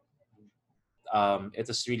 Like, it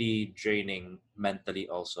was really draining mentally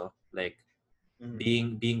also. Like Mhm.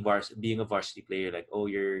 being a varsity player, like, oh,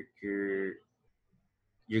 you're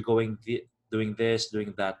going doing this,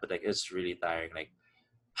 doing that, but like it's really tiring. Like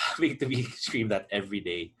having to be screamed at every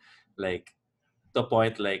day, like to the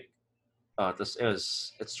point like, oh, it's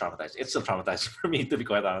traumatizing. It's still traumatizing for me, to be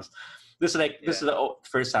quite honest. This Yeah. is the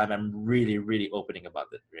first time I'm really really opening about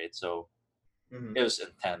it, right? So Mhm. it was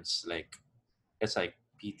intense. Like it's like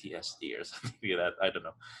PTSD or something like that. I don't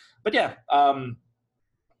know, but yeah.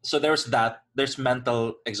 So there's that. There's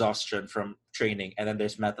mental exhaustion from training, and then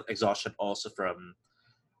there's mental exhaustion also from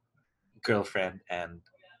girlfriend and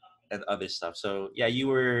other stuff. So yeah, you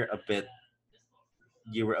were a bit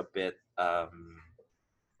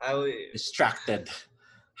I would, distracted.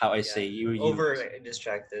 How I yeah, say you over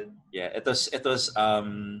distracted. yeah,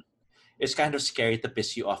 it's kind of scary to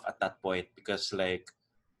piss you off at that point, because like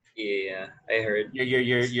Yeah, I heard.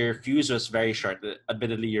 your fuse was very short.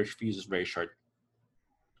 Admittedly, your fuse was very short,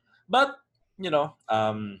 but you know,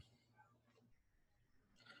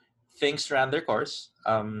 things ran their course.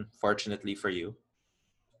 Fortunately for you,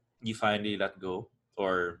 you finally let go,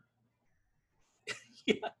 or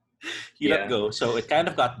yeah, you let Yeah, go. So it kind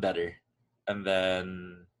of got better, and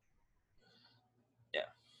then yeah,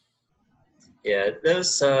 yeah. That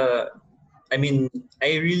was. I mean,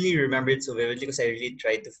 I really remember it so vividly because I really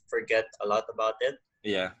tried to forget a lot about it.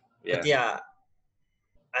 yeah, But yeah. yeah,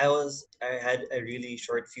 I had a really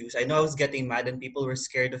short fuse. I know I was getting mad and people were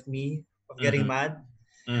scared of me of getting Mm-hmm, mad.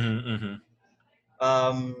 mm-hmm, mm-hmm.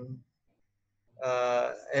 Um,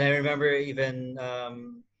 and I remember even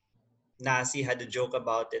Nasi had a joke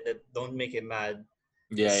about it that don't make him mad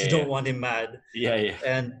Yeah, because you yeah, don't yeah, want him mad. yeah, yeah.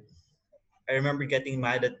 And I remember getting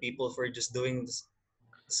mad at people for just doing the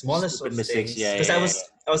smallest Stupid of mistakes. things Yeah, because yeah,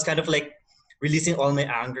 I was kind of like releasing all my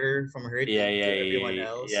anger from her yeah, to yeah, everyone yeah,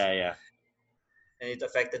 else, yeah, yeah, and it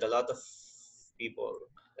affected a lot of people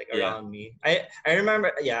like yeah, around me. I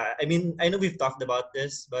remember, yeah. I mean, I know we've talked about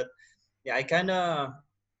this, but yeah, I kind of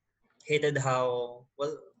hated how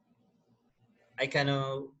well I kind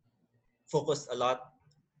of focused a lot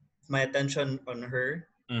of my attention on her,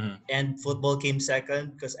 yeah. Mm-hmm, and football came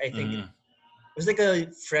second because I think it mm-hmm, was like a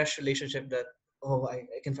fresh relationship that, oh, I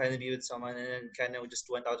can finally be with someone, and then kind of just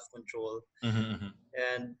went out of control. mm-hmm, mm-hmm.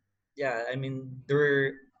 And yeah, I mean, there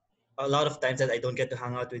were a lot of times that I don't get to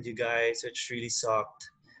hang out with you guys, which really sucked.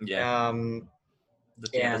 Yeah. Um,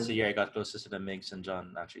 That's the and year I got closest to the Migs and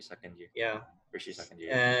John, actually, second year. yeah, First year, second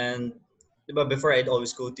year. and but before I'd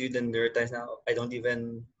always go to you, then there are times now I don't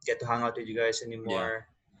even get to hang out with you guys Yeah. anymore.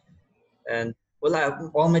 And well,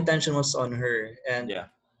 all my attention was on her, and Yeah.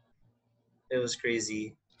 it was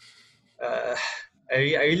crazy. Uh,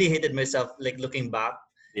 I really hated myself, like looking back.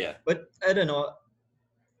 Yeah. But I don't know.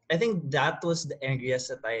 I think that was the angriest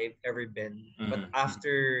that I've ever been. But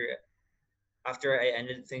after I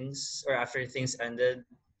ended things, or after things ended,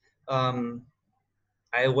 um,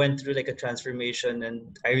 I went through like a transformation,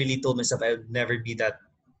 and I really told myself I would never be that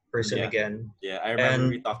person Yeah. again. Yeah, I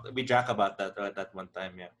remember And we drank about that at that one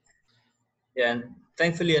time. Yeah. yeah, and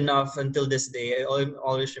thankfully enough, until this day, I'm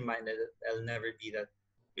always reminded that I'll never be that.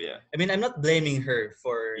 Yeah. I mean, I'm not blaming her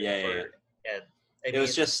Yeah. Yeah. Yeah. for Ed. I It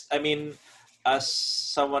was mean, just, I mean, as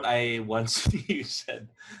someone I once knew said,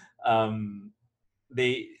 um,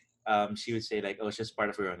 they, she would say like, "Oh, it's just part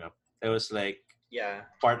of growing up." It was like yeah,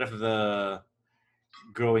 part of the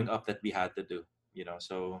growing up that we had to do,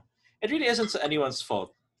 So it really isn't anyone's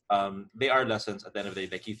fault. They are lessons at the end of the day.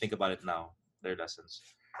 Like you think about it now, they're lessons,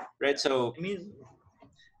 right? yeah. So I mean,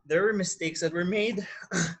 there were mistakes that were made,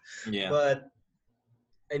 yeah, but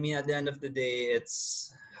I mean, at the end of the day,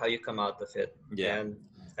 it's how you come out of it. yeah, And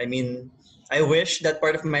I mean, I wish that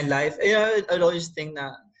part of my life, I'd always think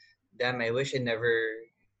that, damn, I wish I never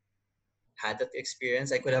had that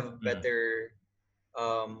experience. I could have a mm-hmm, better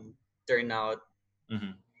turnout,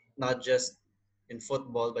 mm-hmm. not just in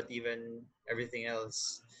football, but even everything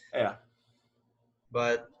else. Yeah.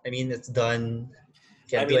 But I mean, it's done. I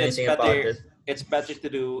Can't do mean, it's anything about better. it It's better to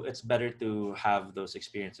do. It's better to have those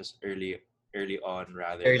experiences early on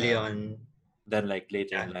rather early on. than like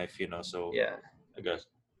later Yeah, in life. So yeah. I guess.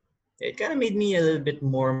 It kind of made me a little bit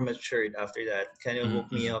more matured after that. Kind of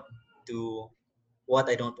woke me Mm-hmm. up to what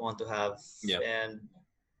I don't want to have, Yeah. and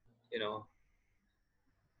you know,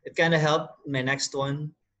 it kind of helped my next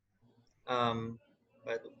one. Um,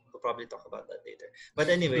 but we'll probably talk about that later. But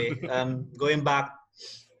anyway, going back,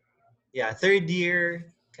 yeah, third year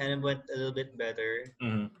kind of went a little bit better.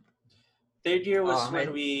 Mm-hmm. Third year was when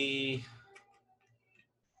I we.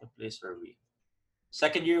 What place were we?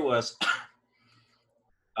 Second year was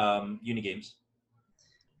uni games.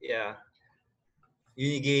 yeah,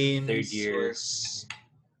 uni Third games year. was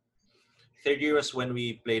Third year was when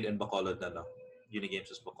we played in Bacolod. No. Uni games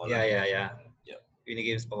was Bacolod. yeah, Yeah. uni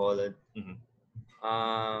games Bacolod. Mm-hmm.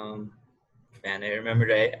 Um, man, I remember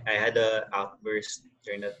I had a outburst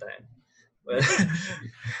during that time, but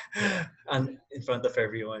Yeah. Yeah. in front of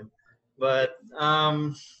everyone. Yeah. But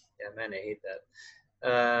yeah, man, I hate that.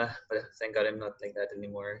 But thank God I'm not like that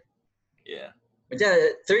anymore. Yeah. But yeah,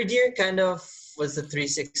 third year kind of was the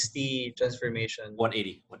 360 transformation.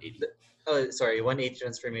 180. 180. Oh, sorry, 180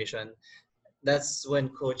 transformation. That's when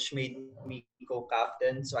coach made me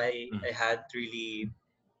co-captain, so I Mm. had to really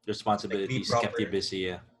like be Responsibilities kept proper. you busy.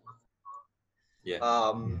 Yeah. Yeah.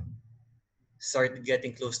 Started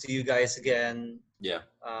getting close to you guys again, Yeah.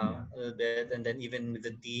 a little bit, and then even with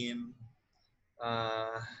the team.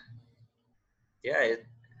 Uh, yeah,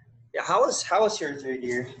 yeah. How was your third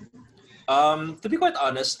year? To be quite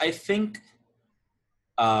honest, I think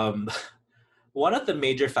um, one of the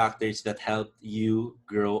major factors that helped you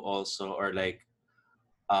grow also, or like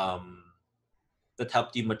um, that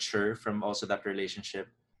helped you mature from also that relationship,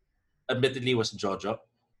 admittedly, was Jojo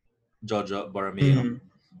Borromeo, Mm,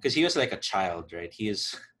 because he was like a child, right?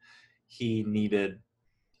 He needed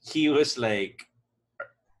he was like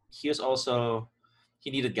he was also he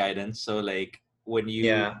needed guidance. So like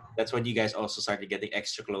yeah. that's when you guys also started getting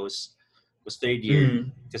extra close. Was third year,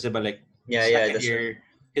 Mm, because but like yeah. second That's year, when.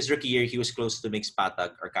 his rookie year, he was close to make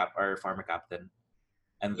Spatag or farmer captain,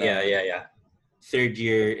 and then Yeah. third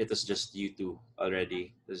year it was just you two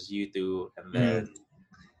already. It was you two, and then Mm,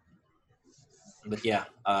 but yeah,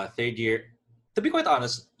 third year. To be quite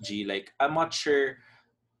honest, G, like I'm not sure.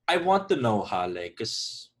 I want to know how, like,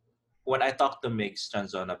 because when I talked to Migs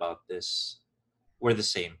Chanzon about this, we're the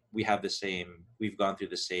same. We have the same. We've gone through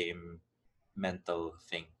the same mental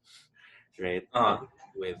thing, right? uh,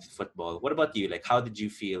 With football. What about you? Like, how did you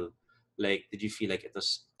feel? Like, did you feel like it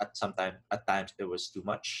was at times it was too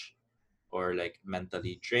much, or like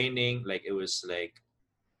mentally draining? Like it was like,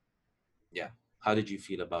 yeah. How did you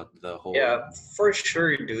feel about the whole? yeah, for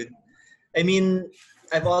sure, dude. I mean,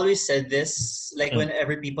 I've always said this. Like Mm,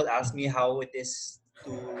 whenever people ask me how it is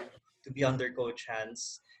to be under coach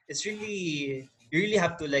hands, it's really you really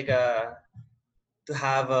have to to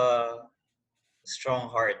have a strong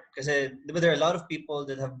heart because there are a lot of people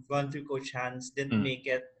that have gone through coach hands, didn't mm, make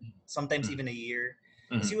it, sometimes mm, even a year,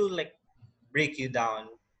 because mm, he will like break you down.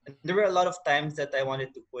 And there were a lot of times that I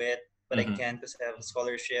wanted to quit, but I mm, can't because I have a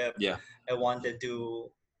scholarship. yeah. I wanted to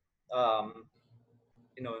um,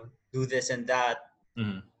 do this and that,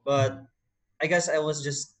 Mm, but I guess I was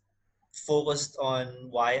just focused on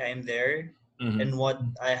why I'm there mm, and what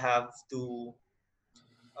I have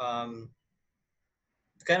um,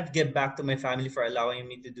 kind of give back to my family for allowing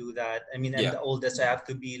me to do that. I mean, I'm Yeah. the oldest, so I have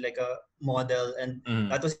to be like a model, and Mm-hmm.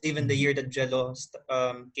 that was even the year that Jello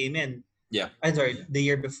came in. Yeah. I'm sorry, the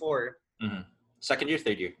year before. Mm-hmm. Second year,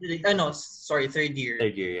 third year, No, sorry, third year.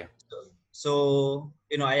 third year. Yeah. So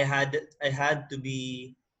I had to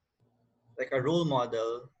be like a role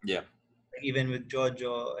model, Yeah. like even with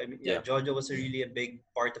Jojo. I mean, yeah, Yeah. Jojo was really a big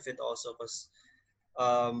part of it also because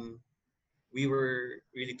um, we were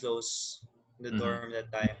really close in the Mm-hmm. dorm that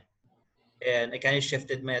time, and I kind of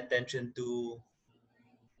shifted my attention to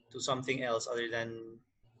something else other than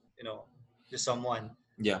you know just someone.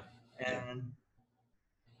 Yeah. And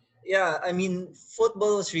yeah, I mean,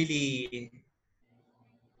 football was really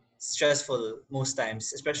stressful most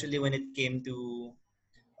times, especially when it came to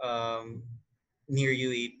um, near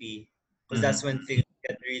UAP, because Mm-hmm. that's when things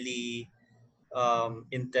get really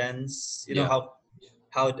intense. You know Yeah.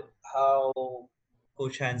 how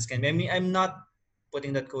Coach Hans can. I mean, I'm not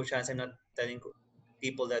putting that Coach Hans. I'm not telling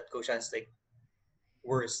people that Coach Hans like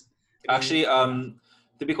worst. I mean, Actually,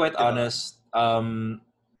 to be quite diba? honest,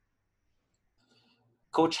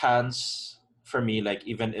 Coach Hans, for me, like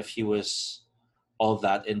even if he was all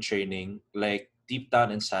that in training, like deep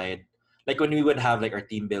down inside, like when we would have like our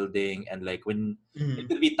team building and like when it Mhm.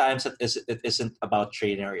 could be times that it isn't about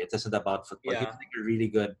training or it isn't about football. He was Yeah, like a really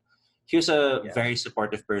good. He was a yeah. very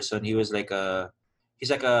supportive person. He's like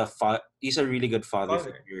he's a really good father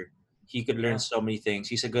Father. figure. He could learn Yeah. so many things.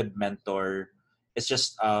 He's a good mentor. It's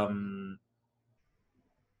just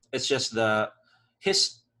it's just the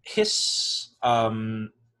his his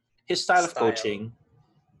um his style of Style. coaching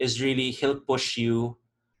is really he'll push you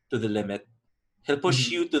to the limit. He'll push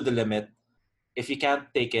Hmm. you to the limit. If you can't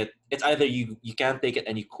take it, it's either you can't take it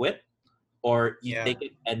and you quit, or you Yeah. take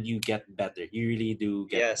it and you get better. You really do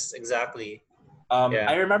get. Yes, exactly. I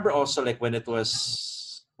Yeah. remember also like when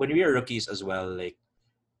we were rookies as well. Like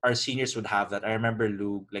our seniors would have that. I remember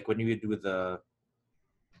Lou, like when we would do the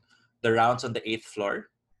rounds on the eighth floor,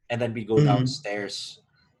 and then we go Hmm. downstairs,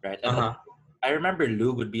 right? And then Uh-huh. I remember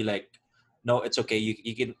Lou would be like, "No, it's okay. You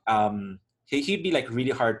can." He'd be like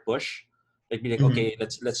really hard push, like be like, Hmm. "Okay,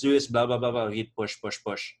 let's do this." Blah blah blah blah. He'd push push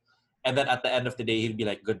push, and then at the end of the day, he'd be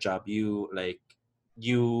like, "Good job, you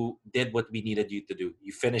did what we needed you to do.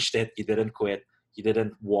 You finished it. You didn't quit. You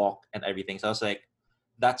didn't walk and everything." So I was like,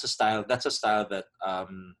 "That's a style. That's a style that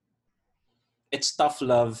it's tough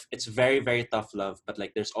love. It's very very tough love, but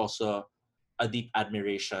like there's also a deep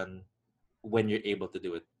admiration when you're able to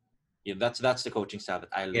do it. That's the coaching style that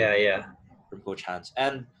I Yeah, learned yeah. from Coach Hans,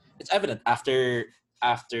 and it's evident after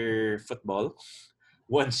football.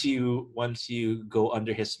 Once you go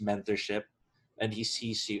under his mentorship, and he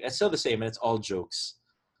sees you, it's still the same, and it's all jokes.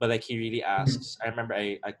 But like he really Hmm. asks. I remember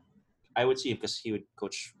I would see him because he would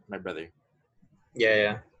coach my brother. Yeah,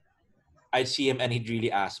 yeah. I'd see him and he'd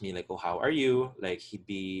really ask me like, "Oh, how are you?" Like he'd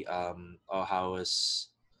be, "Oh, how's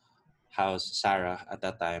Sarah at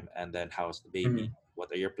that time, and then how's the baby? Hmm.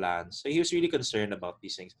 What are your plans?" So he was really concerned about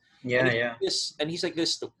these things, and Yeah, he's yeah. like this, and he's like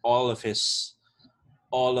this to all of Players.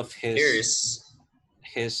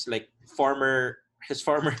 his like former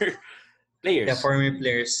Yeah, players, former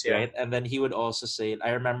players. Yeah. right? And then he would also say,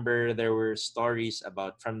 I remember there were stories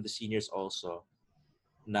about from the seniors also,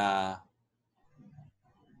 na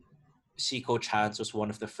si Coach Hans was one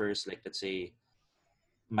of the first, like let's say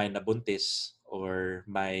may nabuntis or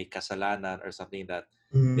may kasalanan or something, that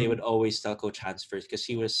they Hmm. would always tell Coach Hans first because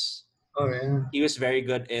Oh, yeah. he was very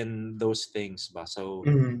good in those things ba. So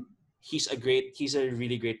Hmm. he's a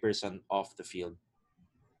really great person off the field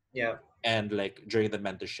Yeah. and like during the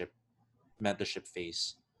mentorship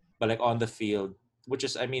phase, but like on the field, which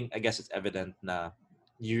is, I mean, I guess it's evident na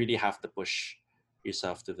you really have to push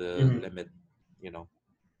yourself to the Hmm. limit, you know.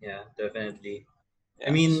 Yeah, definitely. I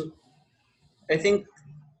Yeah. mean, I think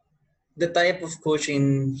the type of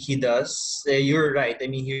coaching he does, you're right. I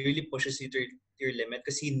mean, he really pushes you to your limit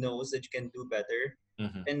because he knows that you can do better.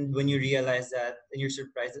 Mm-hmm. And when you realize that, and you're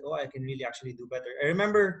surprised that, oh, I can really actually do better. I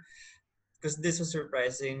remember because this was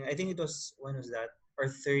surprising. I think it was, when was that? Our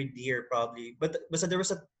third year probably. But so there was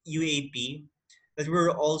a UAP that we were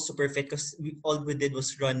all super fit because all we did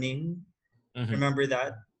was running. Mm-hmm. Remember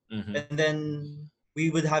that? Mm-hmm. And then we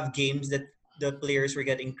would have games that the players were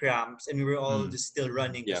getting cramps and we were all Mm. just still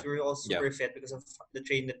running Yeah. because we were all Yeah. super fit because of the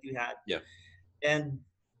train that we had. Yeah. And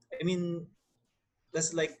I mean,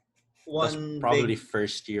 that's like That's one probably big,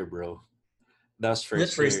 first year, bro. That was that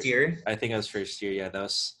first first year. year. I think that was first year. Yeah,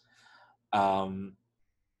 um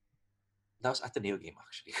that was Ateneo game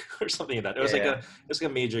actually, or something like that. Yeah, yeah, It was like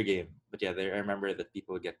a major game. But yeah, there I remember that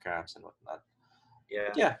people would get cramps and whatnot.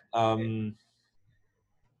 But yeah. yeah,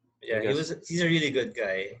 Eh, I yeah, guess he's a really good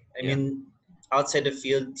guy. I yeah. mean, outside the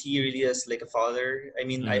field, he really is like a father. I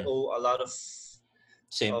mean, I Mm. owe a lot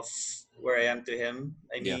Same. of where I am to him.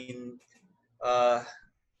 I Yeah. mean, uh,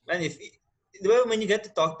 man, if well, when you get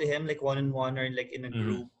to talk to him like one on one or like in a Mm-hmm.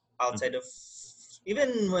 group outside of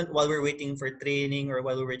even while we're waiting for training or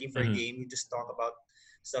while we're waiting for a Mm-hmm. game, you just talk about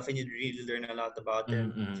stuff and you really learn a lot about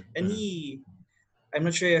him. Mm-hmm. And Mm-hmm. I'm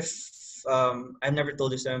not sure if I've never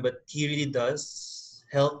told this to him, but he really does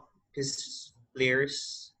help his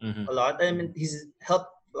players Mm-hmm. a lot. I mean, he's helped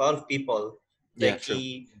a lot of people. Yeah. Like True.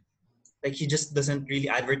 he just doesn't really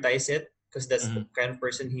advertise it because that's Mm-hmm. the kind of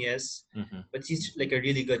person he is. Mm-hmm. But he's like a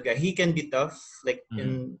really good guy. He can be tough, like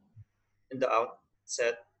Mm-hmm. in the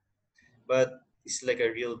outset, but he's like a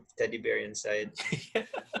real teddy bear inside.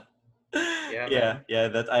 Yeah, Yeah. man. Yeah.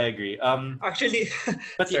 That I agree. Actually,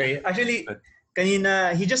 But yeah. sorry. Actually, But,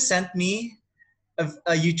 kanina he just sent me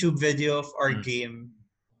a YouTube video of our mm, game.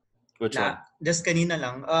 which one? Just kanina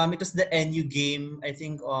lang. It was the NU game, I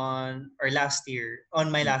think on my last year.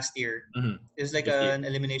 Mm-hmm. It was like Just the. an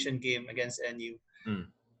elimination game against NU. Mm.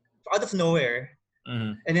 Out of nowhere.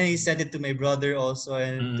 Mm-hmm. And then he sent it to my brother also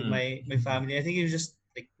and to Mm-hmm. my family. I think he was just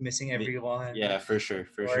like missing The, everyone yeah, for sure,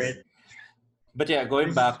 for for sure. it. But yeah,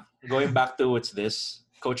 It's- going back towards this,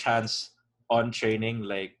 Coach Hans on training,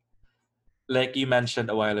 like you mentioned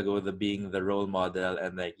a while ago, the being the role model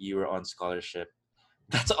and like you were on scholarship.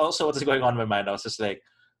 That's also what's going on in my mind. I was just like,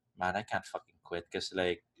 man, I can't fucking quit because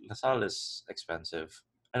like LaSalle is expensive.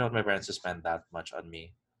 I don't want my parents to spend that much on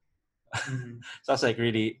me. Mhm. So I was like,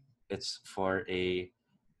 really, it's for a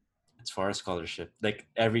it's for a scholarship. Like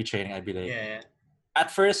every training, I'd be like, Yeah.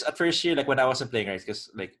 at first year, like when I wasn't playing, right?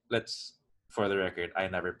 Because like let's for the record,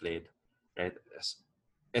 I never played, right?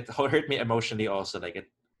 It hurt me emotionally also. Like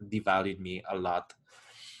it devalued me a lot.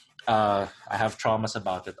 I have traumas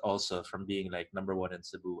about it also from being like number one in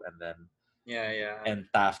Cebu and then Yeah, yeah. and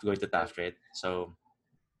Taft going to Taft, right? So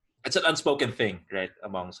it's an unspoken thing, right,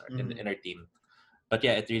 amongst in Mhm. our team. But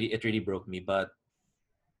yeah, it really broke me. But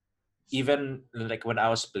even like when I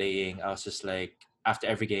was playing, I was just like after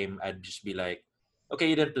every game, I'd just be like, okay,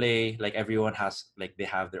 you didn't play. Like everyone has like they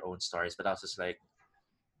have their own stories, but I was just like,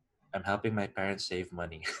 I'm helping my parents save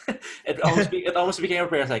money. It almost became a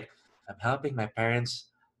prayer. It's like I'm helping my parents.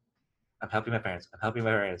 I'm helping my parents. I'm helping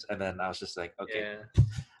my parents. And then I was just like, okay. Yeah.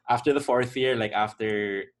 After the fourth year, like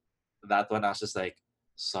after that one, I was just like,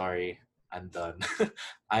 sorry, I'm done.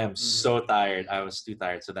 I am Mhm. so tired. I was too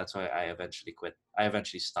tired, so that's why I eventually quit. I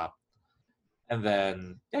eventually stopped. And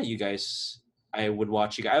then yeah, you guys, I would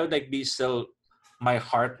watch you guys. I would like be still. My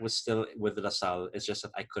heart was still with LaSalle. It's just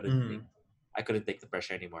that Mhm. I couldn't take the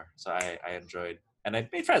pressure anymore. So I enjoyed and I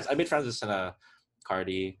made friends. I made friends with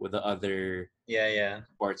Cardi with the other Yeah, yeah.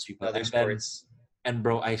 sports people. Other sports. And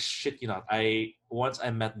bro, I shit you not. I once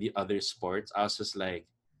I met the other sports, I was just like,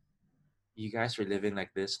 you guys were living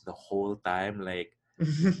like this the whole time. Like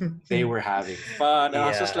they were having fun. And I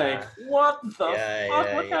was just like, Yeah. what the Yeah, fuck?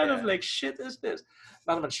 yeah, What kind of yeah. like shit is this?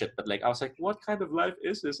 Not even shit, but like I was like, what kind of life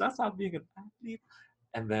is this? That's not being an athlete.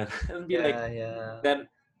 And then and be like, Yeah, yeah. then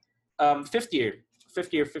fifth year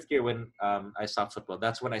when I stopped football,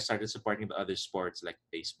 that's when I started supporting the other sports like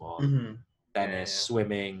baseball, Mhm. Yeah, tennis, yeah.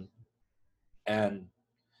 swimming, and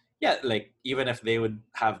yeah, like even if they would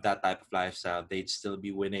have that type of lifestyle, they'd still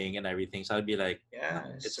be winning and everything. So I'd be like, Yeah,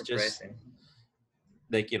 "Nah, it's it's just surprising.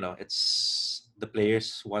 like it's the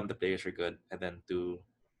players. One, the players are good, and then two,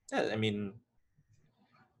 yeah, I mean,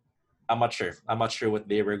 I'm not sure. I'm not sure what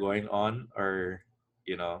they were going on or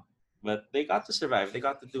you know, but they got to survive. They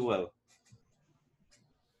got to do well.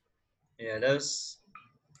 Yeah, that was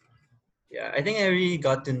yeah, I think I really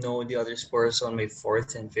got to know the other sports on my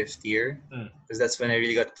fourth and fifth year Mm, because that's when I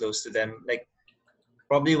really got close to them. Like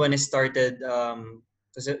probably when I started,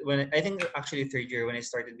 because I think actually third year when I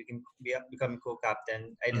started becoming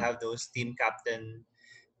co-captain, I'd mm, have those team captain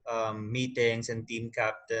meetings and team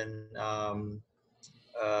captain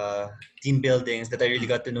uh, team buildings that I really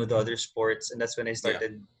mm. got to know the other sports, and that's when I Yeah,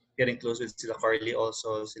 started getting close with sila Carly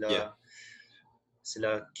also, yeah,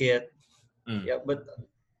 sila Kit. mm, Yeah, but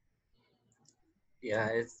yeah,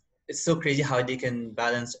 it's so crazy how they can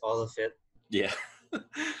balance all of it. yeah.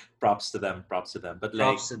 Props to them. Props to them. But like,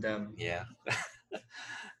 Props to them. yeah.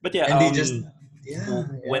 But yeah, And they just yeah,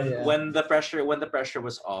 yeah, yeah. when the pressure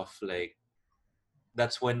was off, like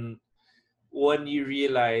that's when you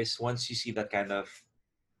realize once you see that kind of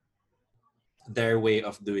their way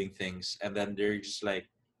of doing things, and then they're just like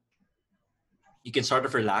you can sort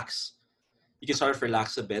of relax. You can sort of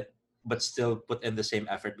relax a bit, but still put in the same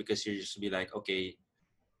effort because you just be like, okay,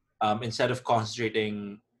 instead of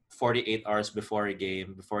concentrating 48 hours before a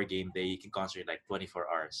game day, you can concentrate like 24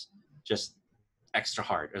 hours. Just extra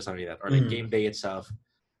hard or something like that, or like Mm. game day itself,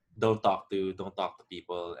 don't talk to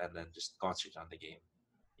people, and then just concentrate on the game,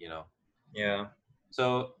 you know. Yeah.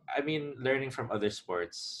 So I mean, learning from other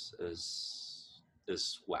sports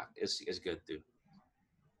is whack is good too,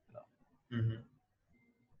 you know. Hmm.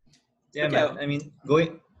 Yeah, But yeah, man. I mean,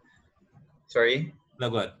 going. Sorry. no,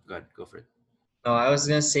 go ahead, go for it. No, I was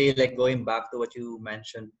gonna say like going back to what you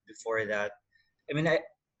mentioned before that. I mean, I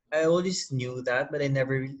always knew that, but I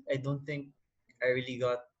don't think I really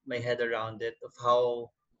got my head around it of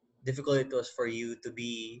how difficult it was for you to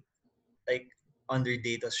be like under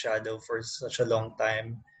Data's shadow for such a long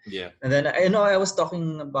time. Yeah. And then I know I was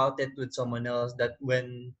talking about it with someone else that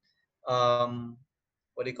when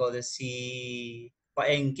what do you call this? Si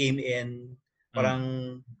Paeng came in, Mm, parang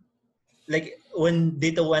like when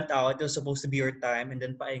Data went out, it was supposed to be your time, and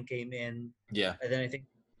then Paeng came in, yeah. and then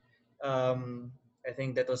um I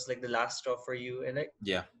think that was like the last straw for you. And like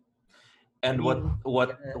Yeah. I And what mean, what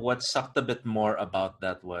yeah, what sucked a bit more about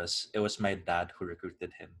that was it was my dad who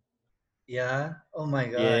recruited him. yeah. Oh my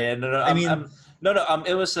God. Yeah, no, no, I mean, no, no,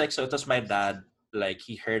 it was like, so it was my dad. Like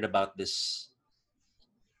he heard about this.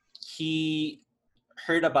 He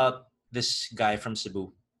heard about this guy from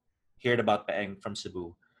Cebu. He heard about Paeng from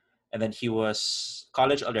Cebu, and then he was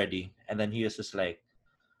college already, and then he was just like,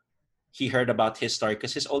 he heard about his story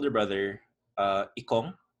because his older brother,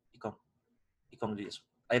 Ikong, Ikong Diaz.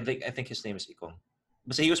 I think his name is Ikong.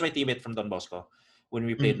 But he was my teammate from Don Bosco when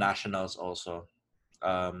we played mm, nationals also.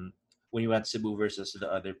 Um, when we went Cebu versus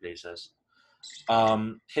the other places.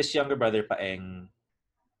 His younger brother Paeng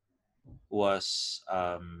was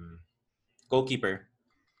goalkeeper,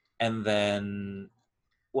 and then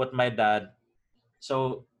what my dad.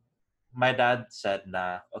 So my dad said,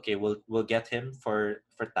 "Nah, okay, we'll get him for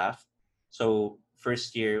Taft." So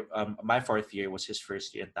first year, my fourth year was his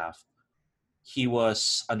first year in Taft. He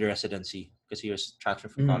was under residency because he was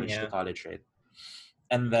transferred from college to yeah. college, right?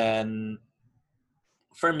 And Mm, then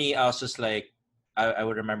for me, I was just like, I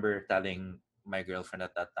would remember telling my girlfriend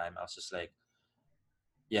at that time, I was just like,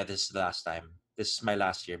 yeah, this is the last time. This is my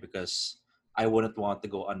last year because I wouldn't want to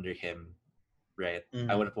go under him, right?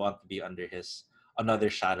 I mm, wouldn't want to be under his another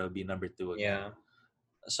shadow, be number two again. yeah.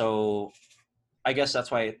 So I guess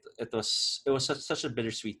that's why it was such a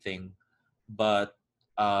bittersweet thing. But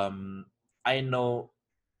um, I know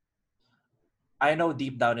I know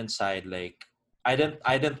deep down inside, like I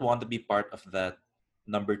didn't want to be part of that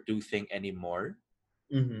number two thing anymore.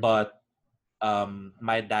 Mm-hmm. But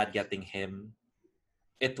my dad getting him,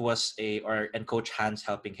 it was and Coach Hans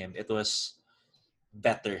helping him, it was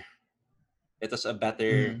better. It was a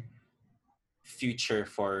better Mm, future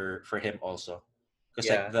for him also, because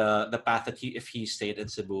like yeah. the path that he if he stayed in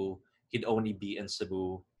Cebu, he'd only be in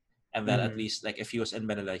Cebu, and then at Mm, least like if he was in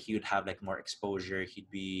Manila, he would have like more exposure. He'd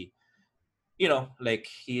be, like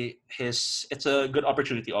his it's a good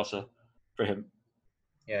opportunity also for him.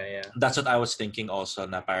 yeah, yeah. That's what I was thinking also,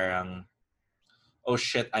 na parang, oh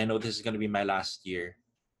shit, I know this is gonna be my last year,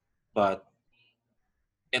 but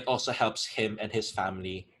it also helps him and his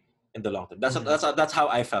family in the long term. That's what, Mm, that's how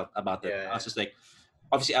I felt about it. yeah, I was yeah. just like,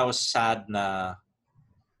 obviously, I was sad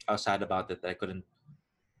about it.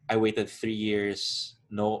 I waited 3 years,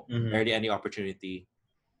 no, Mm-hmm. barely any opportunity,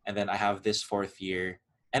 and then I have this fourth year,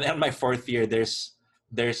 and in my fourth year, there's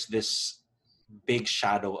this big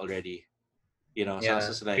shadow already, So I was Yeah.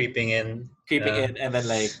 just like Creeping in. creeping in, and then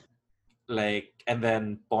and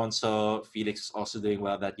then Ponzo Felix is also doing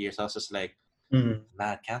well that year, so I was just like, Mm,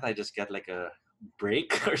 man, can't I just get like a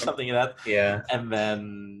break or something like that? yeah. And then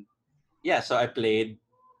yeah, so I played.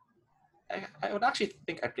 I would actually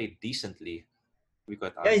think I played decently. To be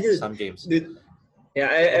quite Yeah, honest, in dude. some games. Dude. Yeah,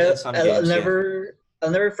 In some I'll games, yeah.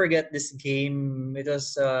 never forget this game. It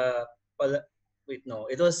was wait, no,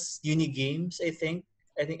 it was Uni Games. I think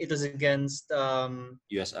it was against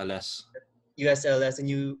USLS. USLS, and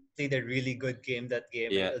you played a really good game that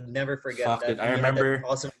game. Yeah. I'll never forget Fuck that. it. And you had that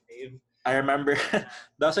awesome save. I remember that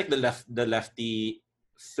was like the lefty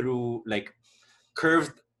through like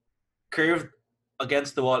curved curved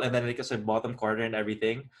against the wall, and then like it's a bottom corner and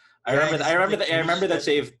everything. Yeah, and just like I remember reach that that.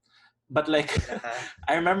 save. But like Yeah,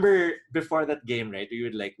 I remember before that game, right?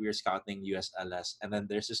 We were scouting USLS, and then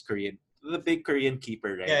there's this the big Korean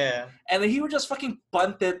keeper, right? yeah, And then he would just fucking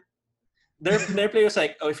punt it. Their player was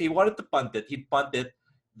like, oh, if he wanted to punt it, he'd punt it.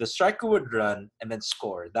 The striker would run and then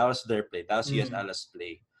score. That was their play. That was mm. USLS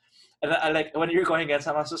play. And I like when you're going against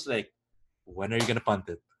him, I was just like, when are you gonna punt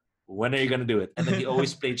it? When are you gonna do it? And then he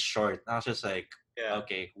always played short. And I was just like, Yeah.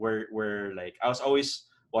 okay, we're like, I was always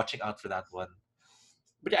watching out for that one.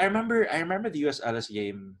 But I remember the USLS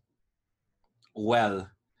game well,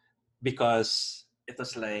 because it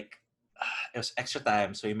was like it was extra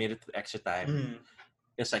time, so we made it to extra time. Mm.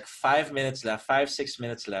 It's like 5 minutes left, 5, 6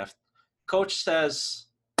 minutes left. Coach says,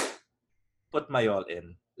 put Mayol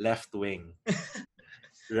in left wing,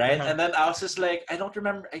 right? Uh-huh. And then I was just like, I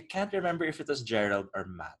can't remember if it was Gerald or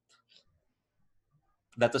Matt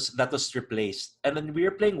that was replaced. And then we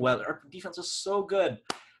were playing well. Our defense was so good.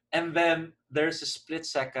 And then there's a split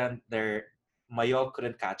second there. Mayol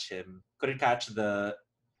couldn't catch him. Couldn't catch the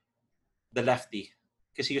lefty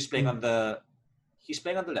because he was playing on Mm.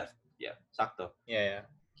 the left. Yeah, sakto. Yeah.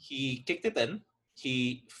 He kicked it in.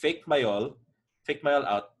 He faked Mayol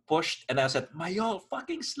out, pushed, and I said, Mayol,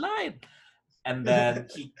 fucking slide. And then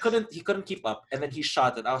he couldn't keep up. And then he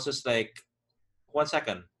shot it. I was just like, 1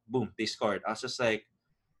 second, boom, they scored. I was just like,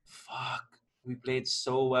 fuck, we played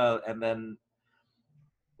so well. And then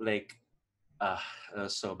like, it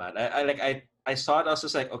was so bad. I saw it. I was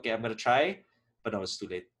just like, okay, I'm gonna try, but no, it's too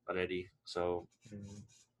late already. So Mm.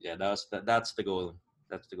 yeah, that's the goal.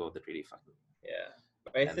 That's the goal that really fucking. Yeah.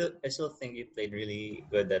 But I still think you played really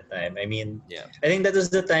good that time. I mean, Yeah. I think that was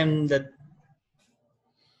the time that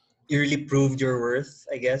you really proved your worth,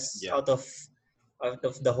 I guess, Yeah. out of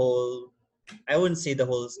the whole, I wouldn't say the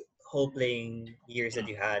whole playing years that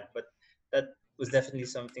you had, but that was definitely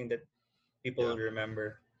something that people Yeah. will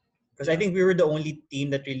remember. Because I Yeah. think we were the only team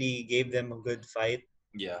that really gave them a good fight.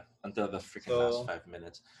 Yeah, until the freaking last So 5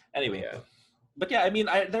 minutes. Anyway, yeah. but yeah, I mean,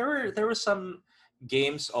 there were some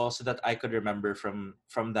games also that I could remember from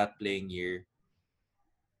that playing year.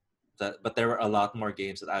 But there were a lot more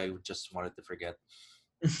games that I just wanted to forget.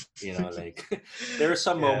 Like there were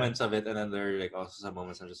some Yeah. moments of it, and then there were like also some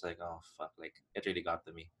moments I'm just like, oh fuck, like it really got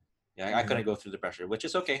to me. Yeah, I Mhm. couldn't go through the pressure, which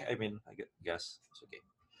is okay. I mean, guess it's okay.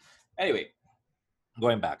 Anyway,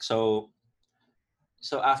 going back. So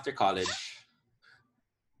after college,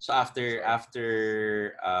 so after Sorry.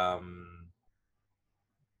 after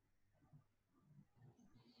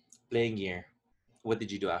playing year, what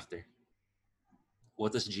did you do after?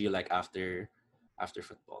 What was G like after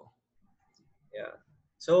football? Yeah.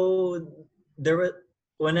 So there were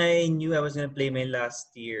when I knew I was gonna play my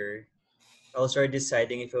last year, I was already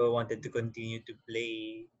deciding if I wanted to continue to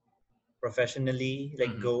play professionally,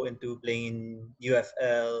 like Mm-hmm. go into playing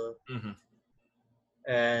UFL. Mm-hmm.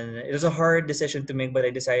 And it was a hard decision to make, but I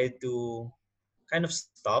decided to kind of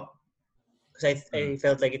stop because I Mm-hmm.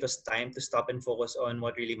 felt like it was time to stop and focus on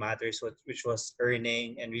what really matters, which was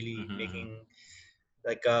earning and really Mm-hmm. making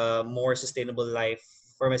like a more sustainable life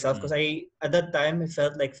for myself. Mm-hmm. Because I at that time I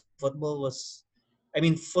felt like football was, I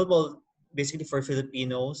mean, football basically for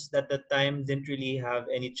Filipinos that time didn't really have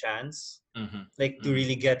any chance Mm-hmm. like to Mm-hmm.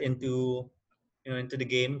 really get into into the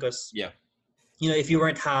game because Yeah. if you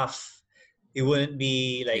weren't half, you wouldn't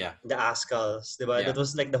be like Yeah. the Ascals, diba? Yeah. That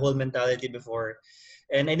was like the whole mentality before,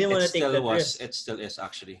 and I didn't It want to take still that was. risk. It still is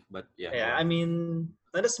actually. But yeah, go Yeah, I on. mean,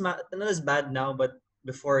 not as bad now, but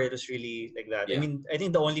before it was really like that. I Yeah. mean, I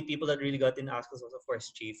think the only people that really got in Ascals was of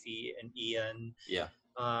course Chiefy and Ian. Yeah.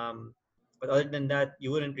 Um, but other than that, you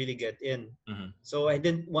wouldn't really get in. Mm-hmm. So I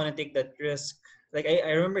didn't want to take that risk. Like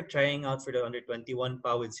I remember trying out for the under 21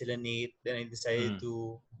 pa with sila Nate. Then I decided Mm-hmm.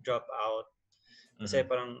 to drop out. Kasi Mm-hmm.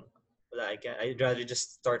 parang wala, I'd rather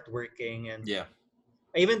just start working. And Yeah.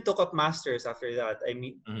 I even took up masters after that. I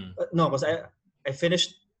mean, Mm-hmm. no, because I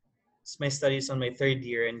finished my studies on my third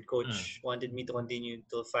year, and Mm-hmm. coach wanted me to continue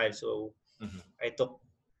until 5. So Mm-hmm. I took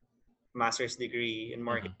master's degree in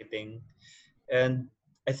Mm-hmm. marketing, and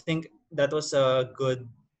I think that was a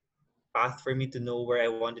good path for me to know where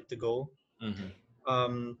I wanted to go. Mm-hmm.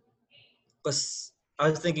 Because I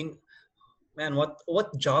was thinking, man, what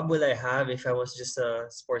job will I have if I was just a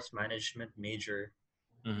sports management major?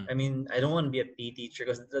 Mm-hmm. I mean, I don't want to be a P teacher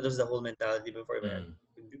because that was the whole mentality before. I'd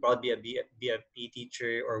Mm-hmm. probably be a P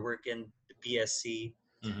teacher or work in the PSC,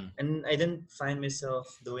 Mm-hmm. and I didn't find myself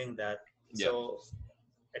doing that. Yeah. So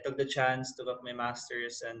I took the chance, took up my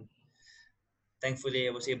masters, and thankfully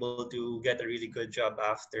I was able to get a really good job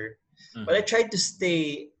after. But I Mm-hmm. tried to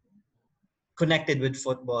stay connected with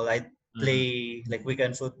football. I Mm-hmm. play like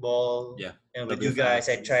weekend football, Yeah. and with you WFL. guys,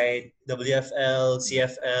 I tried WFL, Mm-hmm.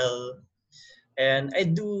 CFL, and I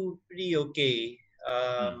do pretty okay.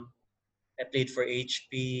 Mm-hmm. I played for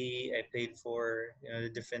HP. I played for the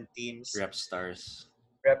different teams, Rep stars.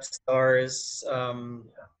 Rep Stars.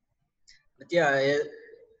 But yeah,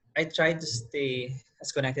 I tried to stay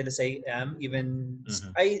as connected as I am. Even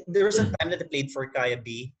Mm-hmm. I there was a time that I played for Kaya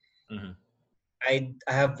B. Mm-hmm. I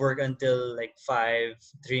have work until like 5,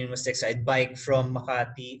 3 and 6. I'd bike from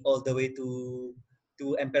Makati all the way to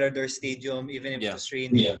Emperador Stadium, even if it Yeah. was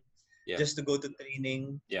raining, Yeah. just to go to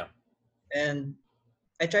training. Yeah. And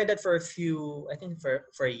I tried that for a few, I think for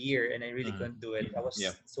a year, and I really Mm. couldn't do it. I Yeah. was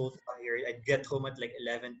so tired. I'd get home at like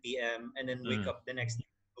 11 p.m. and then wake Mm. up the next day,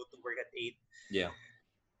 go to work at 8. Yeah.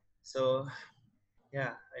 So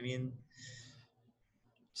yeah, I mean,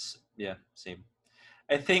 Yeah. Same.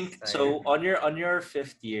 I it's think tired. so. On your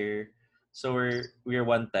fifth year, so we're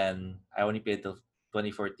 110. I only played till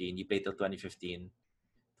 2014. You played till 2015.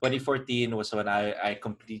 2014 was when I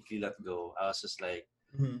completely let go. I was just like,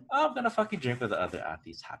 Mhm. oh, I'm gonna fucking drink with the other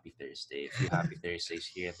athletes. Happy Thursday, a few happy Thursdays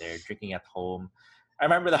here and there, drinking at home. I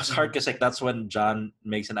remember that was hard Mhm. because like that's when John,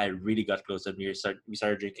 Megs, and I really got close, and we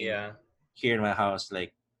started drinking Yeah. here in my house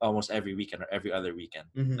like almost every weekend or every other weekend.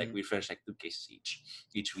 Like Mhm. we finish like 2 cases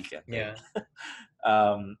each weekend, right? Yeah.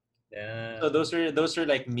 Um, so Yeah. those are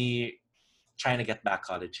like me trying to get back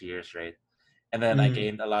college years, right? And then I Mhm.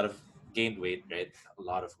 gained weight, right? A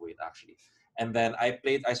lot of weight actually. And then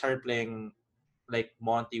I started playing, like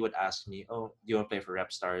Monty would ask me, "Oh, do you want to play for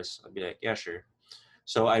Rep Stars?" I'd be like, "Yeah, sure."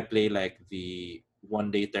 So I play like the 1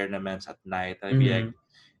 day tournaments at night. I'd be like, Mhm.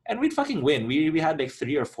 and we'd fucking win. We had like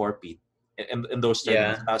 3 or 4 peat in those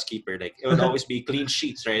tournaments. Yeah. I was keeper. Like it would always be clean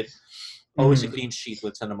sheets, right? Always a Mhm. clean sheet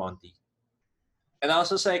with San Monty. And I was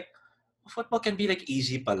just like, football can be like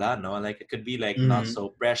easy pala, no? Like it could be like not Mhm. so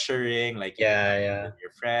pressuring, like you can Yeah. compete Yeah. with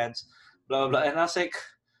your friends, blah blah. And I was like,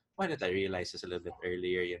 why didn't I realize this a little bit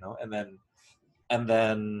earlier, and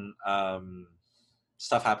then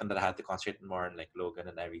stuff happened that I had to concentrate more on like Logan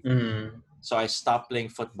and everything. Mhm. So I stopped playing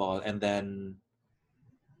football, and then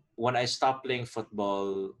when I stopped playing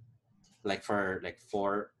football, like for like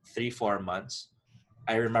 4 months,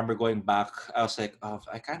 I remember going back. I was like, oh,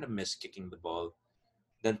 I kind of miss kicking the ball.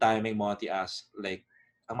 Then timing Monty asked, like,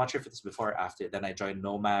 I'm not sure if it's before or after. Then I joined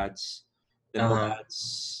Nomads. The Uh-huh.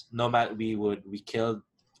 Nomad, we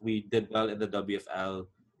did well in the WFL.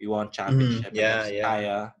 We won Mhm. championship Yeah.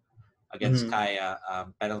 Yeah. against Mhm. Kaya,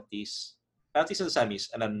 penalties in the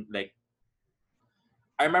semis. And then, like,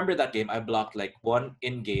 I remember that game, I blocked, like, one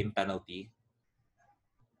in-game penalty.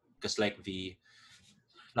 Because, like,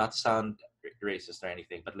 not to sound racist or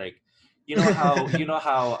anything, but, like,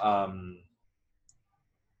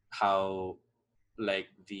 how like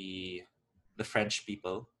the French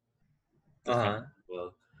people, the French Uh-huh.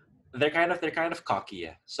 people, they're kind of cocky.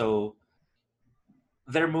 Yeah. So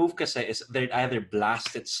their move kasi is they'd either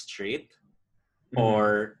blast it straight Mhm.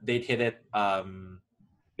 or they'd hit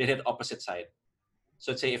opposite side.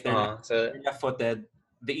 So let's say if Uh-huh. So they're left footed,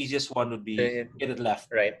 the easiest one would be the hit it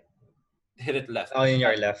left, right. hit it left. Oh, in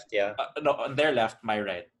your left. Yeah. No, on their left, my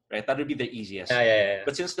right, right. That would be the Yeah. easiest. Yeah. Yeah.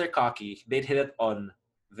 But since they're cocky, they'd hit it on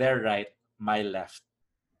their right, my left,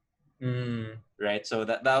 Mm. right? So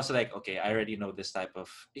that was like, okay, I already know this type of.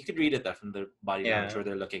 You could read it there from the body language Yeah. where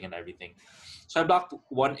they're looking and everything. So I blocked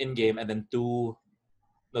one in game and then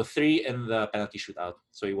three in the penalty shootout.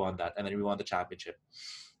 So we won that, and then we won the championship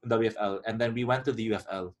in WFL, and then we went to the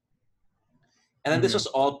UFL. And then this Mhm. was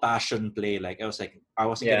all passion play. Like I wasn't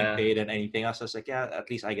getting Yeah. paid and anything else. I was like, yeah, at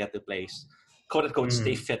least I get to play, quote unquote,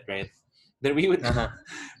 stay Mhm. fit, right? Then we would Uh-huh.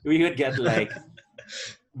 we would get like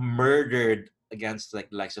murdered against like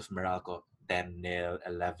the likes of Meralco, 10-0,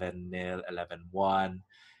 11-0, 11-1,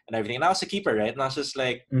 and everything. And I was a keeper, right? And I was just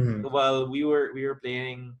like, Mhm. well, we were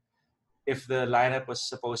playing. If the lineup was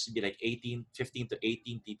supposed to be like 15 to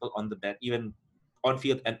 18 people on the bench, even on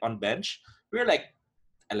field and on bench, we were like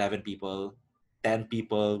 11 people, 10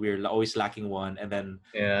 people. We were always lacking one, and then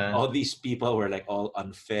Yeah. all these people were like all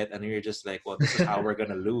unfit, and we were just like, well, this is how we're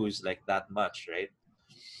gonna lose like that much, right?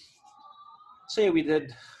 So yeah,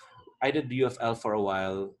 I did UFL for a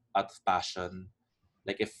while out of passion.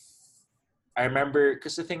 Like if I remember,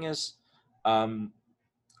 because the thing is, um,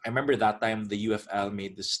 I remember that time the UFL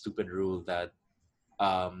made this stupid rule that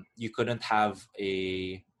you couldn't have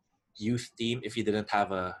a youth team if you didn't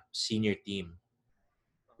have a senior team,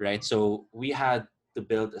 right? So we had to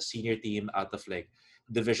build a senior team out of like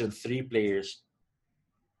Division 3 players,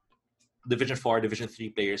 Division 4, Division 3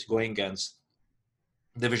 players going against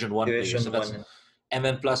Division 1 players. So Division that's, one. and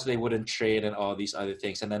then plus they wouldn't trade and all these other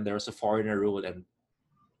things. And then there was a foreigner rule, and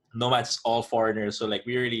Nomads all foreigners. So like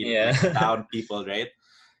we really Yeah. like down people, right?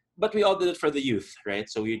 But we all did it for the youth, right?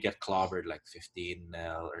 So we'd get clobbered like 15-0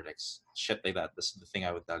 or like shit like that. This is the thing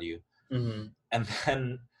I would tell you. Mhm. And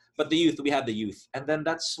then, but the youth, we had the youth. And then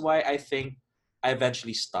that's why I think I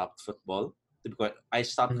eventually stopped football. I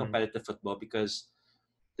stopped Mhm. competitive football because,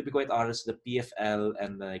 to be quite honest, the PFL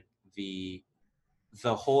and like the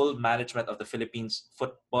the whole management of the Philippines,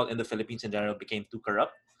 football in the Philippines in general, became too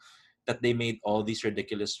corrupt that they made all these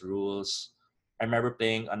ridiculous rules. I remember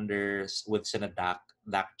playing with Sina Dak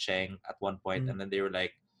Cheng at one point, Mhm. and then they were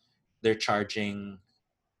like, they're charging,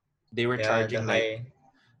 they were Yeah. The charging like high.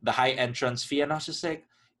 the high entrance fee, and I was just like,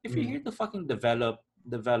 if you're here to fucking develop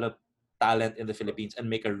talent in the Philippines and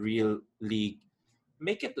make a real league,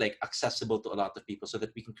 make it like accessible to a lot of people so that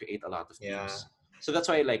we can create a lot of Yeah. teams. So that's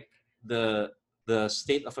why like the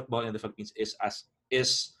state of football in the Philippines is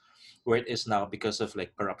where it is now because of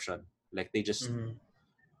like corruption. Like they just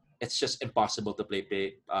it's just impossible to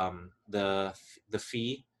pay the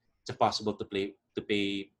fee. It's impossible to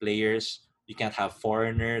pay players. You can't have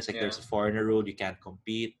foreigners. Like there's a foreigner rule. You can't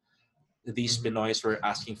compete. These Pinoys were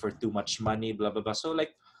asking for too much money. Blah blah blah. So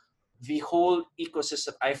like the whole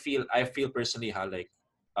ecosystem. I feel personally how like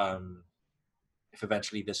if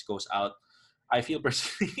eventually this goes out, I feel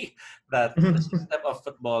personally that the system of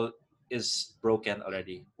football is broken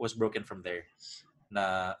already. Was broken from there.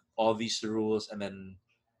 Na all these rules and then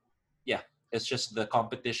yeah, it's just the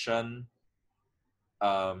competition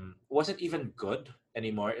wasn't even good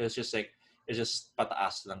anymore. It was just like it's just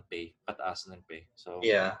pataas lang pay. So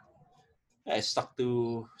Yeah. I stuck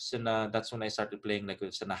to that's when I started playing like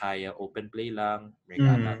with Sinahaya open play lang, bring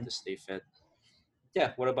Anna to stay fit.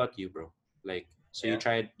 Yeah, what about you, bro? Like so Yeah.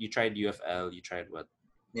 you tried UFL, you tried what?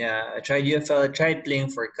 Yeah, I tried UFL. I tried playing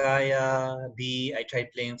for Kaya B. I tried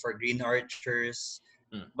playing for Green Archers,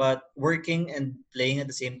 Mm. but working and playing at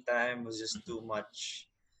the same time was just Mm-hmm. too much.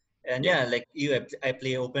 And Yeah. yeah, like you, I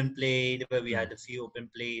play open play. We Mm. had a few open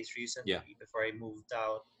plays Yeah. recently before I moved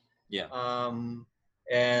out. Yeah.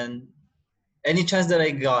 And any chance that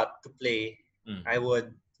I got to play, Mm. I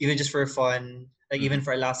would even just for fun, like even Mm-hmm.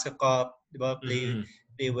 for Alaska Cup, diba, Mm-hmm.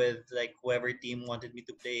 play with like whoever team wanted me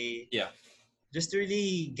to play, Yeah. just to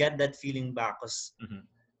really get that feeling back. Cause Mm-hmm.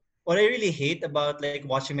 what I really hate about like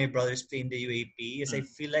watching my brothers play in the UAP is I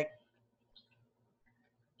Mm. feel like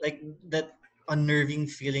that unnerving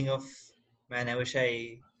feeling of, man, I wish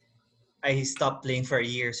I stopped playing for a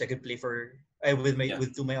year so I could play for I Yeah.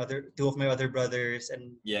 with two of my other brothers,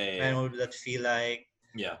 and Yeah. Yeah. man, Yeah. what would that feel like?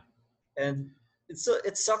 Yeah. And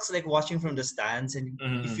it sucks like watching from the stands and you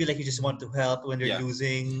Mm-hmm. feel like you just want to help when they're Yeah.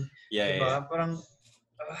 losing. Yeah. Yeah. Yeah. Diba? Parang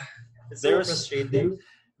it's There so was frustrating.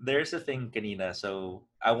 there's a thing kanina. So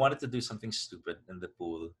I wanted to do something stupid in the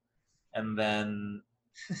pool, and then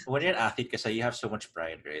when you're an athlete, because you have so much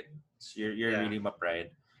pride, right? So you're Yeah. really my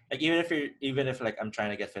pride. Like even if like I'm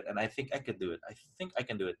trying to get fit, and I think I could do it. I think I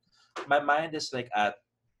can do it. My mind is like at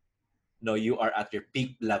no, you are at your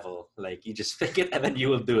peak level. Like you just think it, and then you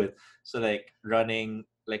will do it. So like running,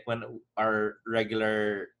 like when our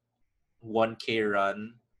regular 1K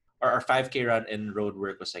run or our 5K run in road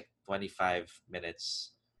work was like 25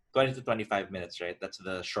 minutes, 20 to 25 minutes, right? That's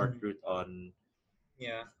the short Mhm. route on.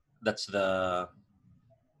 Yeah. That's the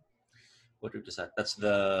what route is that? That's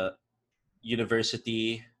the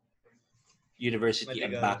university university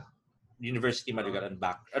and back Madrigal. university Uh, Madrigal and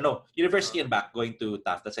back no university uh, and back going to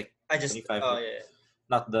Taft. That's like I just 25 oh yeah.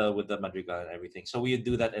 not the with the Madrigal and everything, so we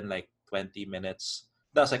do that in like 20 minutes.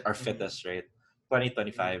 That's like our Mm-hmm. fittest, right? 20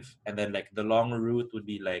 25, Mm-hmm. and then like the long route would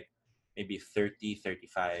be like maybe 30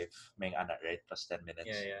 35 may anak, right? Plus 10 Yeah,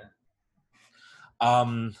 minutes. yeah.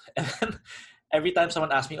 And then every time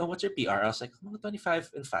someone asks me, oh, what's your PR? I was like, oh,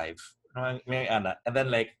 25 and 5 may anak. And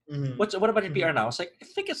then like Mm-hmm. what about your PR Mm-hmm. now? I was like, I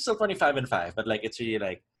think it's still 25 and 5, but like it's really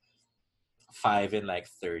like 5 and like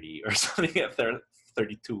 30 or something at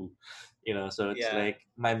 32, so it's Yeah. like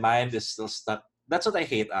my mind is still stuck. That's what I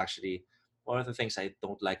hate, actually. One of the things I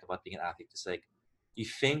don't like about being an athlete is like you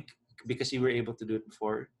think because you were able to do it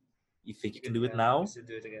before, you think you You can could do it yeah, now. just to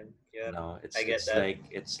do it again. Yeah. No, I it's get it's that. like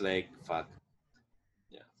it's like fuck.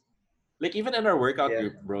 Yeah, like even in our workout Yeah.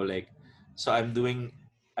 group, bro, like so I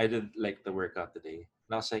did like the workout today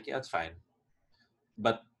and I was like, yeah, it's fine,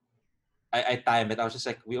 but I timed it. I was just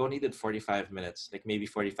like, we only did 45 minutes, like maybe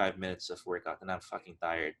 45 minutes of workout, and I'm fucking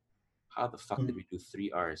tired. How the fuck did Mhm. we do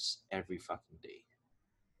 3 hours every fucking day?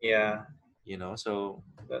 Yeah. So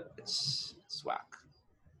But it's whack.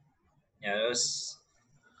 yeah, it was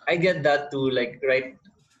I get that too. Like right,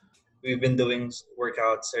 we've been doing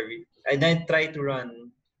workouts and I try to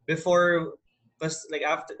run before, because like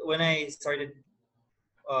after when I started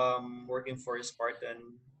working for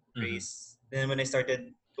Spartan Mm-hmm. race, then when I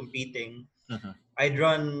started competing, Mm-hmm. I'd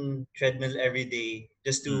run treadmill every day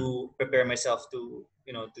just Mm-hmm. to prepare myself to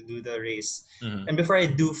to do the race. Mm-hmm. And before I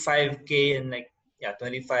do 5K in like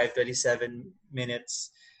 25 27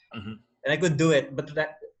 minutes, Mm-hmm. and I could do it, but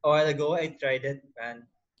that a while ago I tried it, and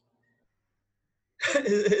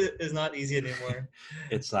it's not easy anymore.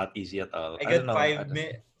 It's not easy at all. I I don't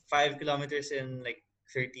get know. 5 kilometers in like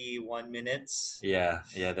 31 minutes, Yeah,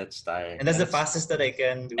 that's tiring, and that's the fastest that I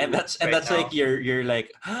can and do that's right like now. you're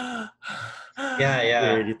like Yeah, you're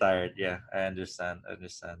yeah, really tired. Yeah, I understand.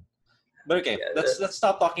 But okay, Yeah. let's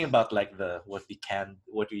stop talking about like the what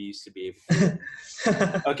we used to be able to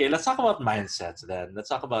do. Okay, let's talk about mindsets then. Let's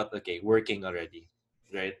talk about okay, working already,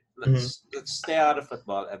 right? Mhm. Let's stay out of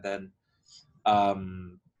football and then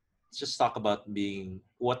let's just talk about being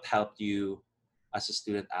what helped you as a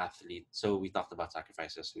student athlete. So we talked about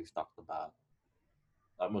sacrifices. We've talked about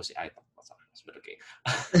mostly I talked about sacrifices, but okay.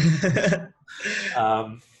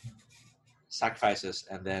 um, sacrifices,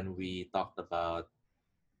 and then we talked about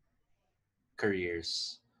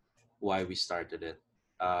careers, why we started it.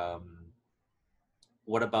 Um,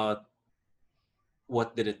 what about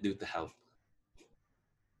what did it do to help,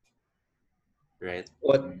 right?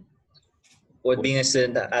 what what What, being a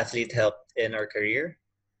student athlete helped in our career?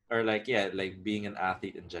 or like yeah, like being an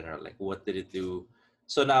athlete in general, like what did it do?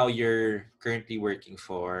 So now you're currently working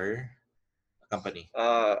for a company.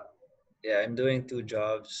 Uh, yeah, I'm doing two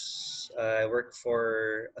jobs. I work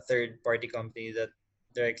for a third party company that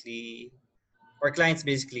directly our clients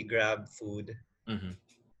basically grab food. Mm-hmm.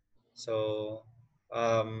 So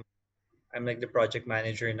um, I'm like the project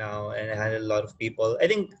manager now, and I handle a lot of people.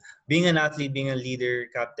 I think being an athlete, being a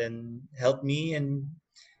leader, captain, helped me in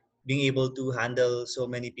being able to handle so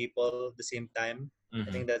many people at the same time. I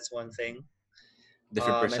Mm-hmm. think that's one thing.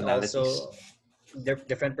 Different And personalities. also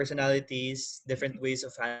different personalities, different ways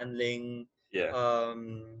of handling Yeah.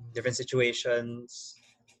 different situations.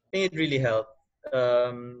 I think it really helped.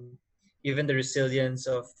 Even the resilience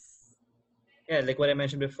of, yeah, like what I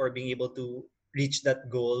mentioned before, being able to reach that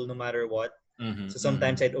goal no matter what. Mm-hmm. So Mm-hmm.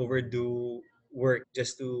 sometimes I'd overdo work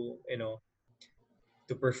just to,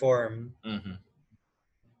 to perform. Mm-hmm.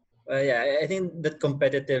 Yeah, I think that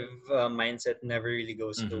competitive mindset never really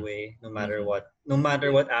goes Mm-hmm. away, no matter Mm-hmm. what. No matter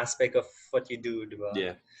Yeah. what aspect of what you do, diba?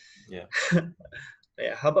 Yeah. Yeah.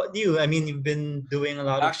 Yeah. How about you? I mean, you've been doing a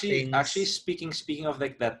lot of Actually, things. speaking of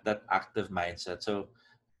like that active mindset. So,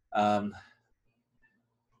 um,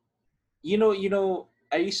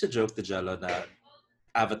 I used to joke to Jello that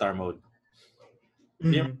Avatar mode. Do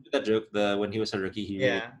you Mhm. remember that joke? The when he was a rookie,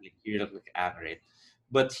 Yeah. he looked like Aang, right?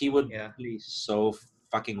 But he would Yeah. play so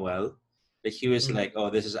fucking well. Like he was Mhm. like, oh,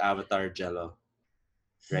 this is Avatar Jello,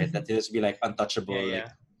 right? That he just be like Yeah. untouchable. Like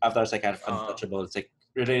Yeah. Avatar's like kind of Uh, untouchable. It's like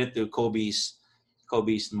related to Kobe's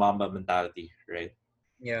Mamba mentality, right?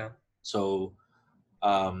 yeah. So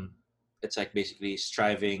um, it's like basically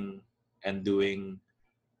striving and doing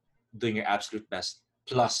your absolute best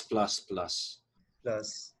plus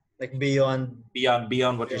Plus, like beyond,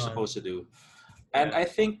 beyond what you're beyond. supposed to do. And Yeah. I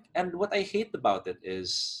think and what I hate about it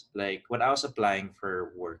is like when I was applying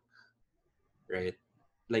for work, right?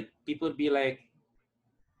 Like people would be like,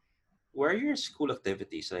 where are your school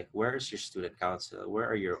activities? Like where is your student council? Where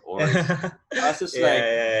are your orgs? Yeah. I was just like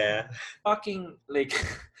Yeah. fucking like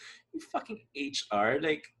you fucking HR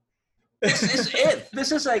like this is it.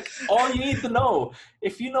 This is like all you need to know.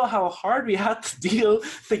 If you know how hard we had to deal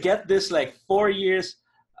to get this like 4 years,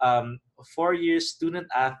 4 years student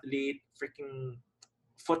athlete, freaking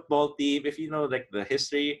football team. If you know like the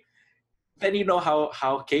history, then you know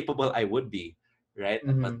how capable I would be, right?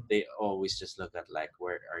 But Mm-hmm. they always just look at like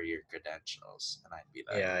where are your credentials, and I'd be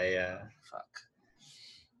like, Yeah. Yeah. fuck.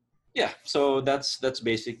 Yeah. So that's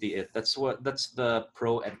basically it. That's the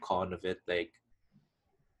pro and con of it. Like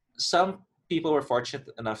some people were fortunate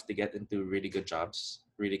enough to get into really good jobs,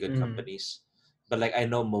 really good Mm-hmm. companies. But like I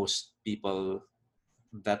know most people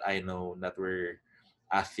that I know that were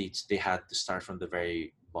athletes, they had to start from the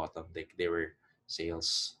very bottom. Like they were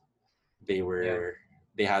sales. They Yeah. were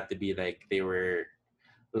they had to be like they were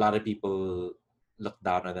a lot of people looked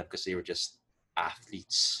down on them because they were just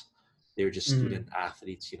athletes. They were just Mm-hmm. student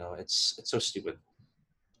athletes, it's so stupid.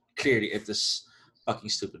 Clearly it is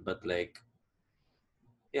fucking stupid, but like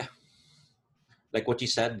yeah, like what you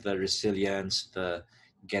said, the resilience, the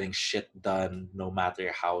getting shit done no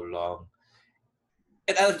matter how long.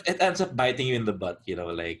 It ends up biting you in the butt,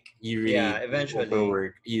 like you Yeah. really do Eventually,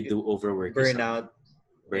 overwork, you it do overwork yourself. burnout.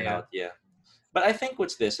 Yeah. Burnout, yeah. But I think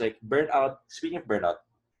what's this, like burnout, speaking of burnout,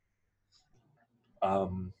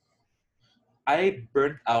 um, I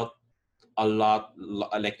burnt out a lot,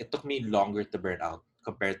 like it took me longer to burn out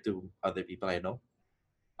compared to other people I know.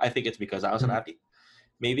 I think it's because I was an Mhm. athlete.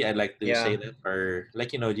 Maybe I'd like to say Yeah. that, or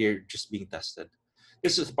like you're just being tested.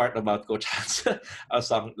 This is the part about Coach Hans. I was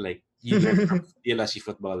talking like you learn from DLSU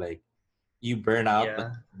football, like you burn out, but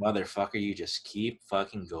Yeah. motherfucker, you just keep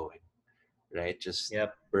fucking going, right? Just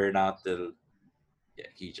Yep. burn out till yeah,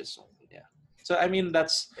 he just yeah. So I mean,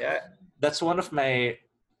 Yeah. that's one of my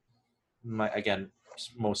again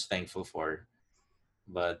most thankful for,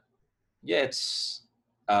 but yeah, it's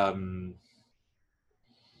um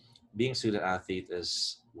being a student athlete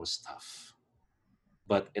is was tough.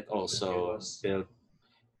 but it It really also was. built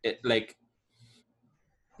it like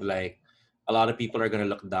a lot of people are gonna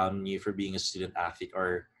look down on you for being a student athlete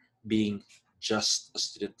or being just a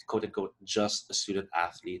student, quote unquote, just a student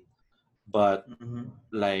athlete. But Mm-hmm.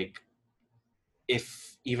 like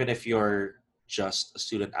if even if you're just a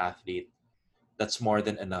student athlete, that's more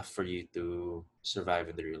than enough for you to survive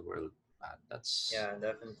in the real world. Man, that's Yeah,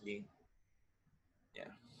 definitely. yeah.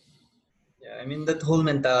 Yeah, I mean that whole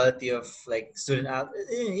mentality of like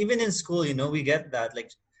even in school, we get that like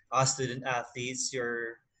us student athletes,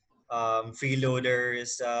 your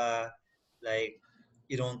freeloaders, like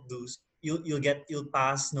you don't do you'll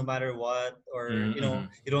pass no matter what, or Mm-hmm.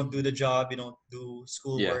 you don't do the job, you don't do Yeah,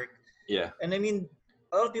 schoolwork, yeah, and I mean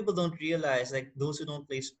a lot of people don't realize, like those who don't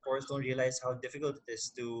play sports don't realize how difficult it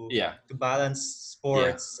is yeah, to balance yeah,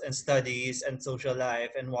 sports and studies and social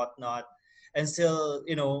life and whatnot, and still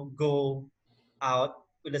go out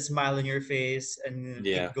with a smile on your face and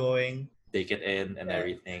yeah. keep going. Take it in and uh,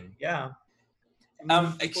 everything. yeah, I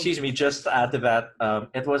mean people. Excuse me, just to add to that,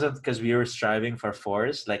 it wasn't because we were striving for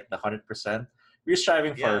fours, like the 100%. We were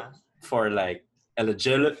striving Yeah. for like uh, uh,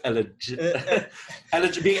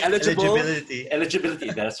 being eligible, eligibility. eligibility.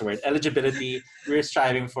 That's the word, eligibility. We were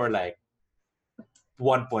striving for like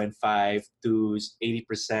 1.5 to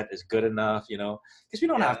 80% is good enough, because we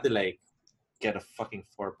don't have Yeah. to like get a fucking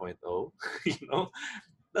 4.0, you know.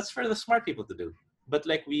 That's for the smart people to do. But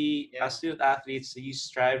like we as Yeah. student athletes, you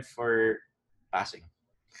strive for passing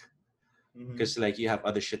Hmm. because like you have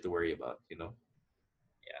other shit to worry about.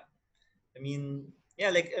 Yeah, I mean, yeah,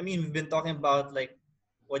 like I mean we've been talking about like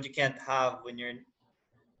what you can't have when you're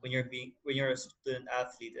a student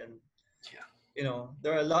athlete, and Yeah,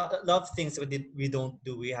 there are a lot of things that we don't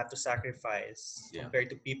do, we have to sacrifice yeah, compared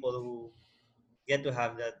to people who get to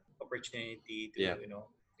have that opportunity to yeah,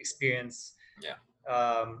 experience yeah.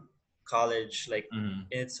 college like Hmm.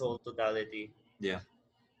 in its whole totality. Yeah.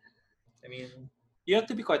 I mean, You have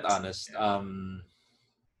to be quite honest. yeah.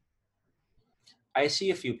 I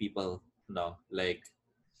see a few people, no, like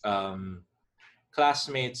um,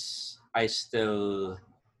 classmates. I still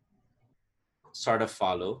sort of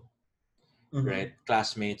follow, Mm-hmm. right?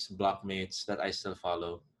 Classmates, blockmates that I still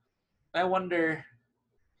follow. I wonder,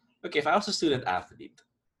 okay, if I was a student athlete,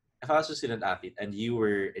 and you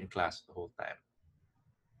were in class the whole time,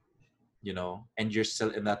 and you're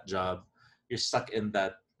still in that job, you're stuck in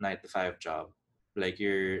that 9 to 5 job, like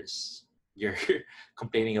you're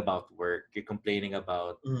complaining about work, you're complaining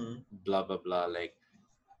about Mm-hmm. blah blah blah, like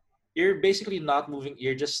you're basically not moving,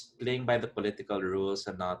 you're just playing by the political rules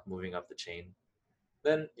and not moving up the chain.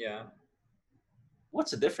 Then Yeah.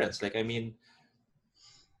 what's the difference? Like, I mean,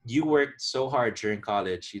 you worked so hard during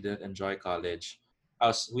college, you didn't enjoy college.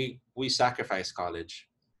 Us, we sacrificed college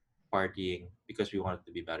partying because we wanted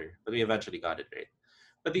to be better, but we eventually got it right.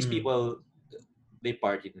 But these Mm-hmm. people, they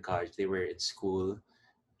partied in college, they were in school,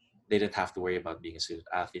 they didn't have to worry about being a student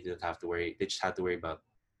athlete, they didn't have to worry, they just had to worry about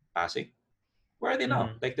passing. Where are they now?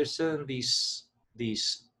 Mm-hmm. Like they're still in these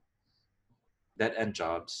dead end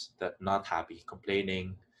jobs, that not happy,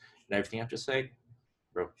 complaining and everything. I'm just like,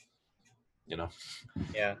 bro, you know.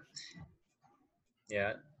 Yeah.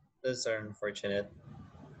 Yeah, those are unfortunate.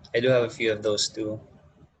 I do have a few of those too,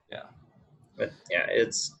 Yeah, but yeah,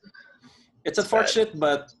 it's it's it's bad. unfortunate,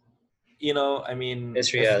 but I mean, It's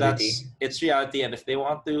if reality. that's it's reality, and if they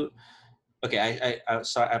want to, okay,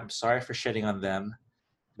 I'm sorry for shitting on them,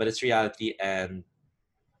 but it's reality. And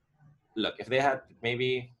look, if they had,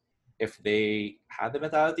 maybe if they had the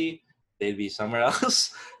mentality, they'd be somewhere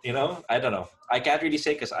else. I don't know. I can't really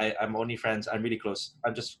say because I'm only friends. I'm really close.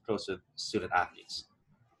 I'm just close with student athletes,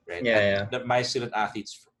 right? Yeah, And yeah. my student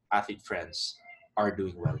athlete friends are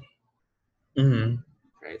doing well, Mm-hmm.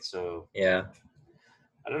 right? So Yeah,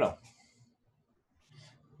 I don't know.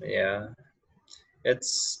 yeah. It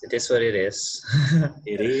is what it is.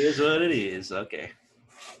 It is what it is. Okay.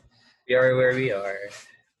 We are where we are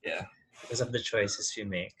Yeah. because of the choices we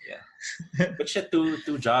make. Yeah. But shit,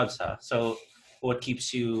 two jobs, huh? So what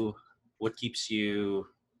keeps you what keeps you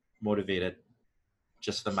motivated?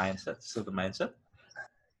 Just the mindset. So the mindset.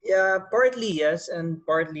 Yeah, partly yes, and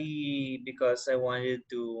partly because I wanted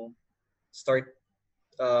to start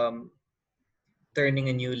um, turning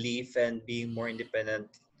a new leaf and being more independent.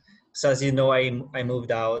 So as you know, I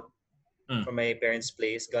moved out Mm. from my parents'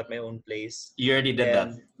 place, got my own place, You already did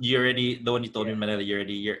that. and You already the one you told me, yeah, Manila. You're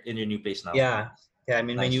in your new place now. yeah, yeah. I'm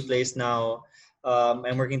in my new Nice. place now.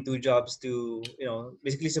 I'm working two jobs to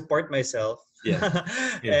basically support myself, Yeah.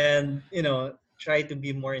 Yeah. and try to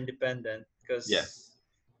be more independent Yeah. because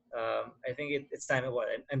I think it's time. What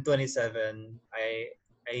I'm 27. I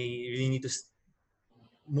really need to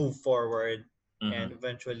move forward. and Mm-hmm.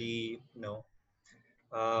 eventually,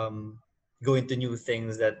 um, go into new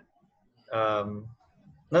things that um,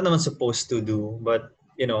 not naman supposed to do, but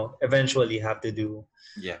eventually have to do.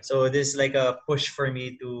 Yeah. So this is like a push for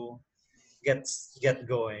me to get get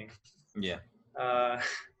going. Yeah. Uh,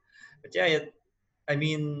 but yeah, I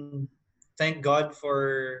mean, thank God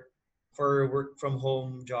for work from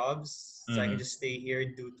home jobs, so I can Mm-hmm. just stay here,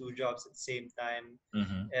 do two jobs at the same time,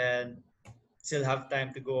 Mm-hmm. and still have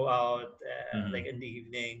time to go out, Mm-hmm. like in the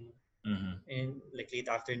evening, Mm-hmm. in like late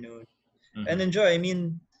afternoon, Mm-hmm. and enjoy. I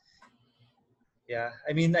mean, yeah,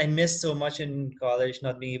 I mean, I missed so much in college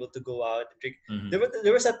not being able to go out and drink. Mm-hmm.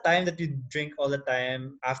 There was a time that you drink all the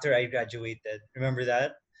time after I graduated. Remember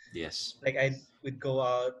that? Yes. Like I would go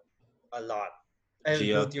out a lot. I would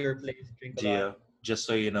go Gio, to your place, drink a lot. Gio, just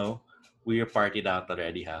so you know, we were partied out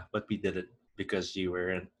already, huh? But we did it because you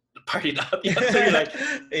weren't partied out yet. So you're like,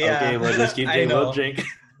 okay, Yeah, we'll just keep I drinking, we'll know, drink.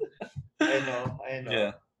 I Yeah,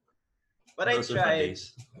 know. But I those were fun tried.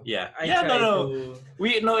 days. Yeah, I yeah, no, tried no, to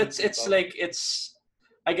we no, keep it it's up. like it's.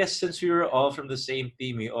 I guess since we were all from the same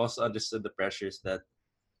team, we also understood the pressures that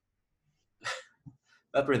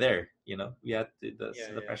were there. You know, we had Yeah, the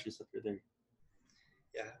yeah, pressures that were there.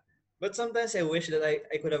 yeah. But sometimes I wish that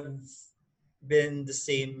I could have been the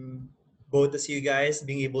same boat as you guys,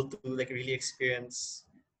 being able to like really experience,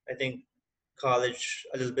 I think, college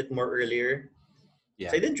a little bit more earlier. So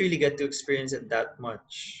Yeah, I didn't really get to experience it that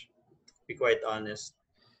much, to be quite honest.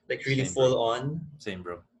 Like really same, bro. full on. Same,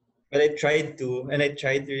 bro. But I tried to, and I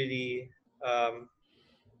tried to really um,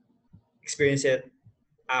 experience it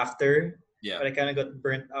after, Yeah. but I kind of got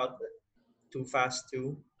burnt out too fast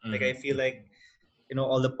too. Like I feel Mm-hmm. like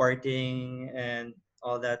all the partying and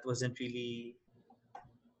all that wasn't really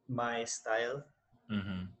my style,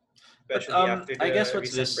 Mm-hmm. But especially after I guess the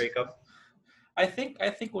what's recent this? breakup. I think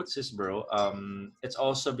what's this, bro? It's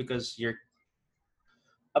also because you're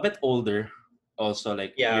a bit older. Also,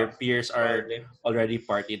 like your Yeah, peers are probably. already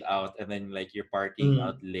partied out, and then like you're partying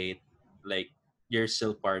out Mm. late. Like you're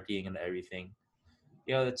still partying and everything.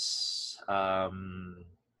 You know, it's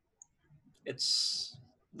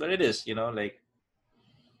what it is. You know, like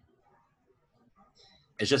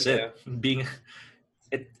it's just Yeah, it being.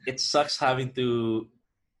 It sucks having to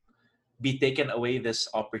be taken away this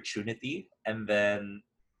opportunity and then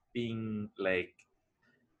being like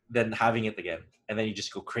then having it again, and then you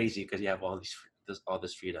just go crazy because you have all this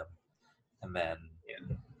freedom, and then yeah,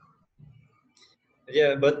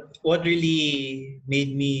 yeah. But what really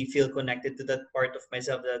made me feel connected to that part of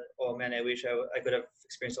myself that, oh man, I wish I could have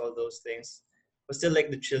experienced all those things was still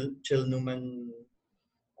like the chill Newman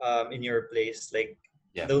in your place. Like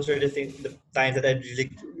yeah, those are the times that I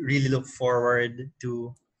really look forward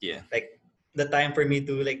to. yeah, Like the time for me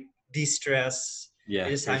to like de-stress. I yeah,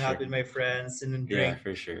 just for hang out sure, with my friends and then yeah, drink.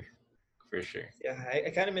 for sure, for sure. Yeah, I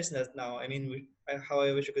kind of miss that now. I mean, how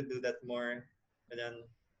I wish I could do that more. And then,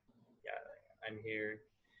 yeah, I'm here.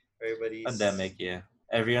 Everybody's Pandemic, yeah,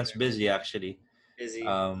 everyone's busy actually. busy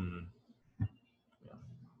um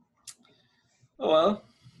oh, well,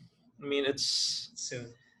 I mean it's soon.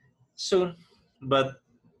 soon, but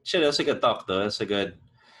shit, that's a good talk though. That's a good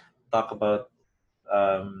talk about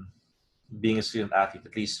um being a student athlete.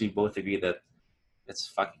 At least we both agree that it's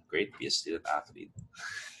fucking great to be a student athlete.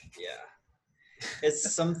 Yeah. It's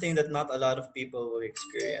something that not a lot of people will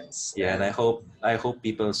experience. Yeah, and And I hope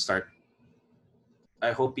people start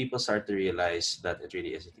to realize that it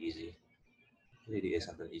really isn't easy. It really yeah,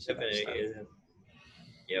 isn't an easy definitely lifestyle. isn't.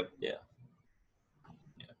 Yep. Yeah.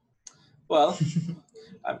 Yeah. Well,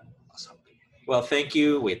 I'm well, thank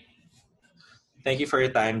you. Wait. Thank you for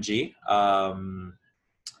your time, G.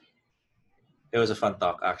 It was a fun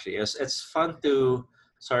talk actually. It's fun to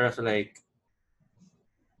sort of like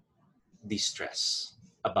de-stress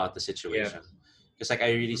about the Yeah. situation. Because like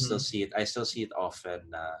I really still Hmm. see it. I still see it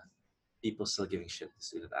often. People still giving shit to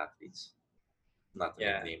student athletes. Not to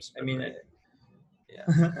name Yeah. names, I but mean, like yeah.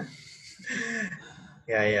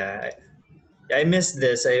 yeah, yeah. I miss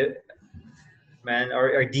this. Man,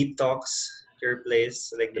 our deep talks, your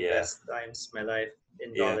place, like the Yeah. best times of my life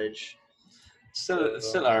in Yeah. college. Still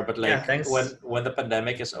So are, but yeah, like thanks. when the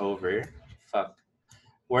pandemic is over, fuck,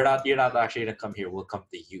 you're not actually gonna come here. We'll come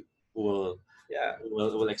to you. We'll Yeah,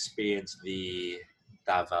 we'll experience the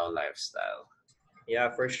Davao lifestyle. yeah,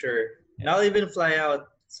 for sure. And Yeah, I'll even fly out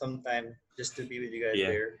sometime just to be with you guys yeah.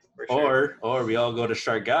 there for sure. Or we all go to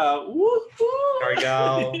Siargao. Woo-hoo!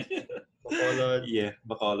 Siargao, Bacolod, Yeah,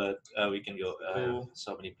 Bacolod. We can go Cebu.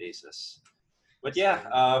 so many places. But yeah,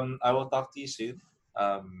 So I will talk to you soon.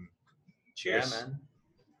 Um, yeah, cheers. man.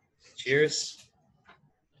 Cheers.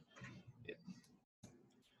 Cheers.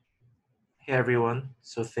 Okay, everyone.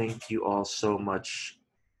 So thank you all so much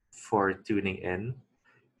for tuning in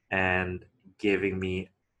and giving me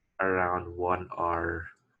around 1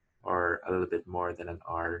 hour or a little bit more than an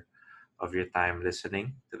hour of your time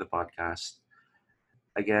listening to the podcast.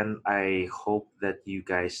 Again, I hope that you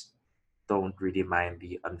guys don't really mind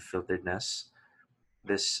the unfilteredness.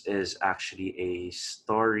 This is actually a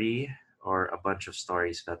story or a bunch of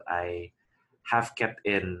stories that I have kept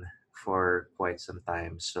in for quite some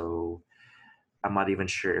time. So I'm not even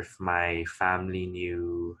sure if my family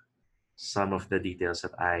knew some of the details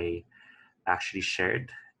that I actually shared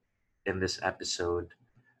in this episode.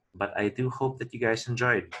 But I do hope that you guys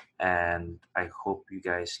enjoyed, and I hope you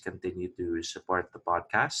guys continue to support the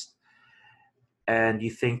podcast and you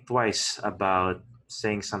think twice about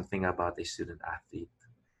saying something about a student athlete.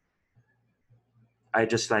 I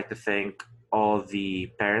just like to thank all the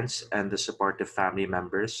parents and the supportive family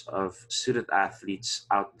members of student athletes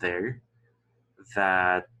out there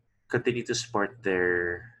that continue to support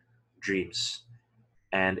their dreams.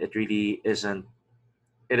 And it isn't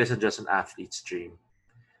just an athlete's dream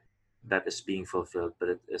that is being fulfilled, but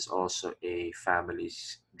it is also a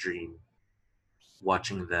family's dream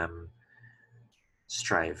watching them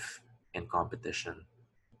strive in competition.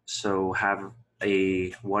 So have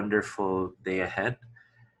a wonderful day ahead,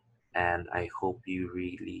 and I hope you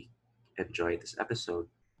really enjoy this episode.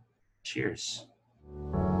 Cheers.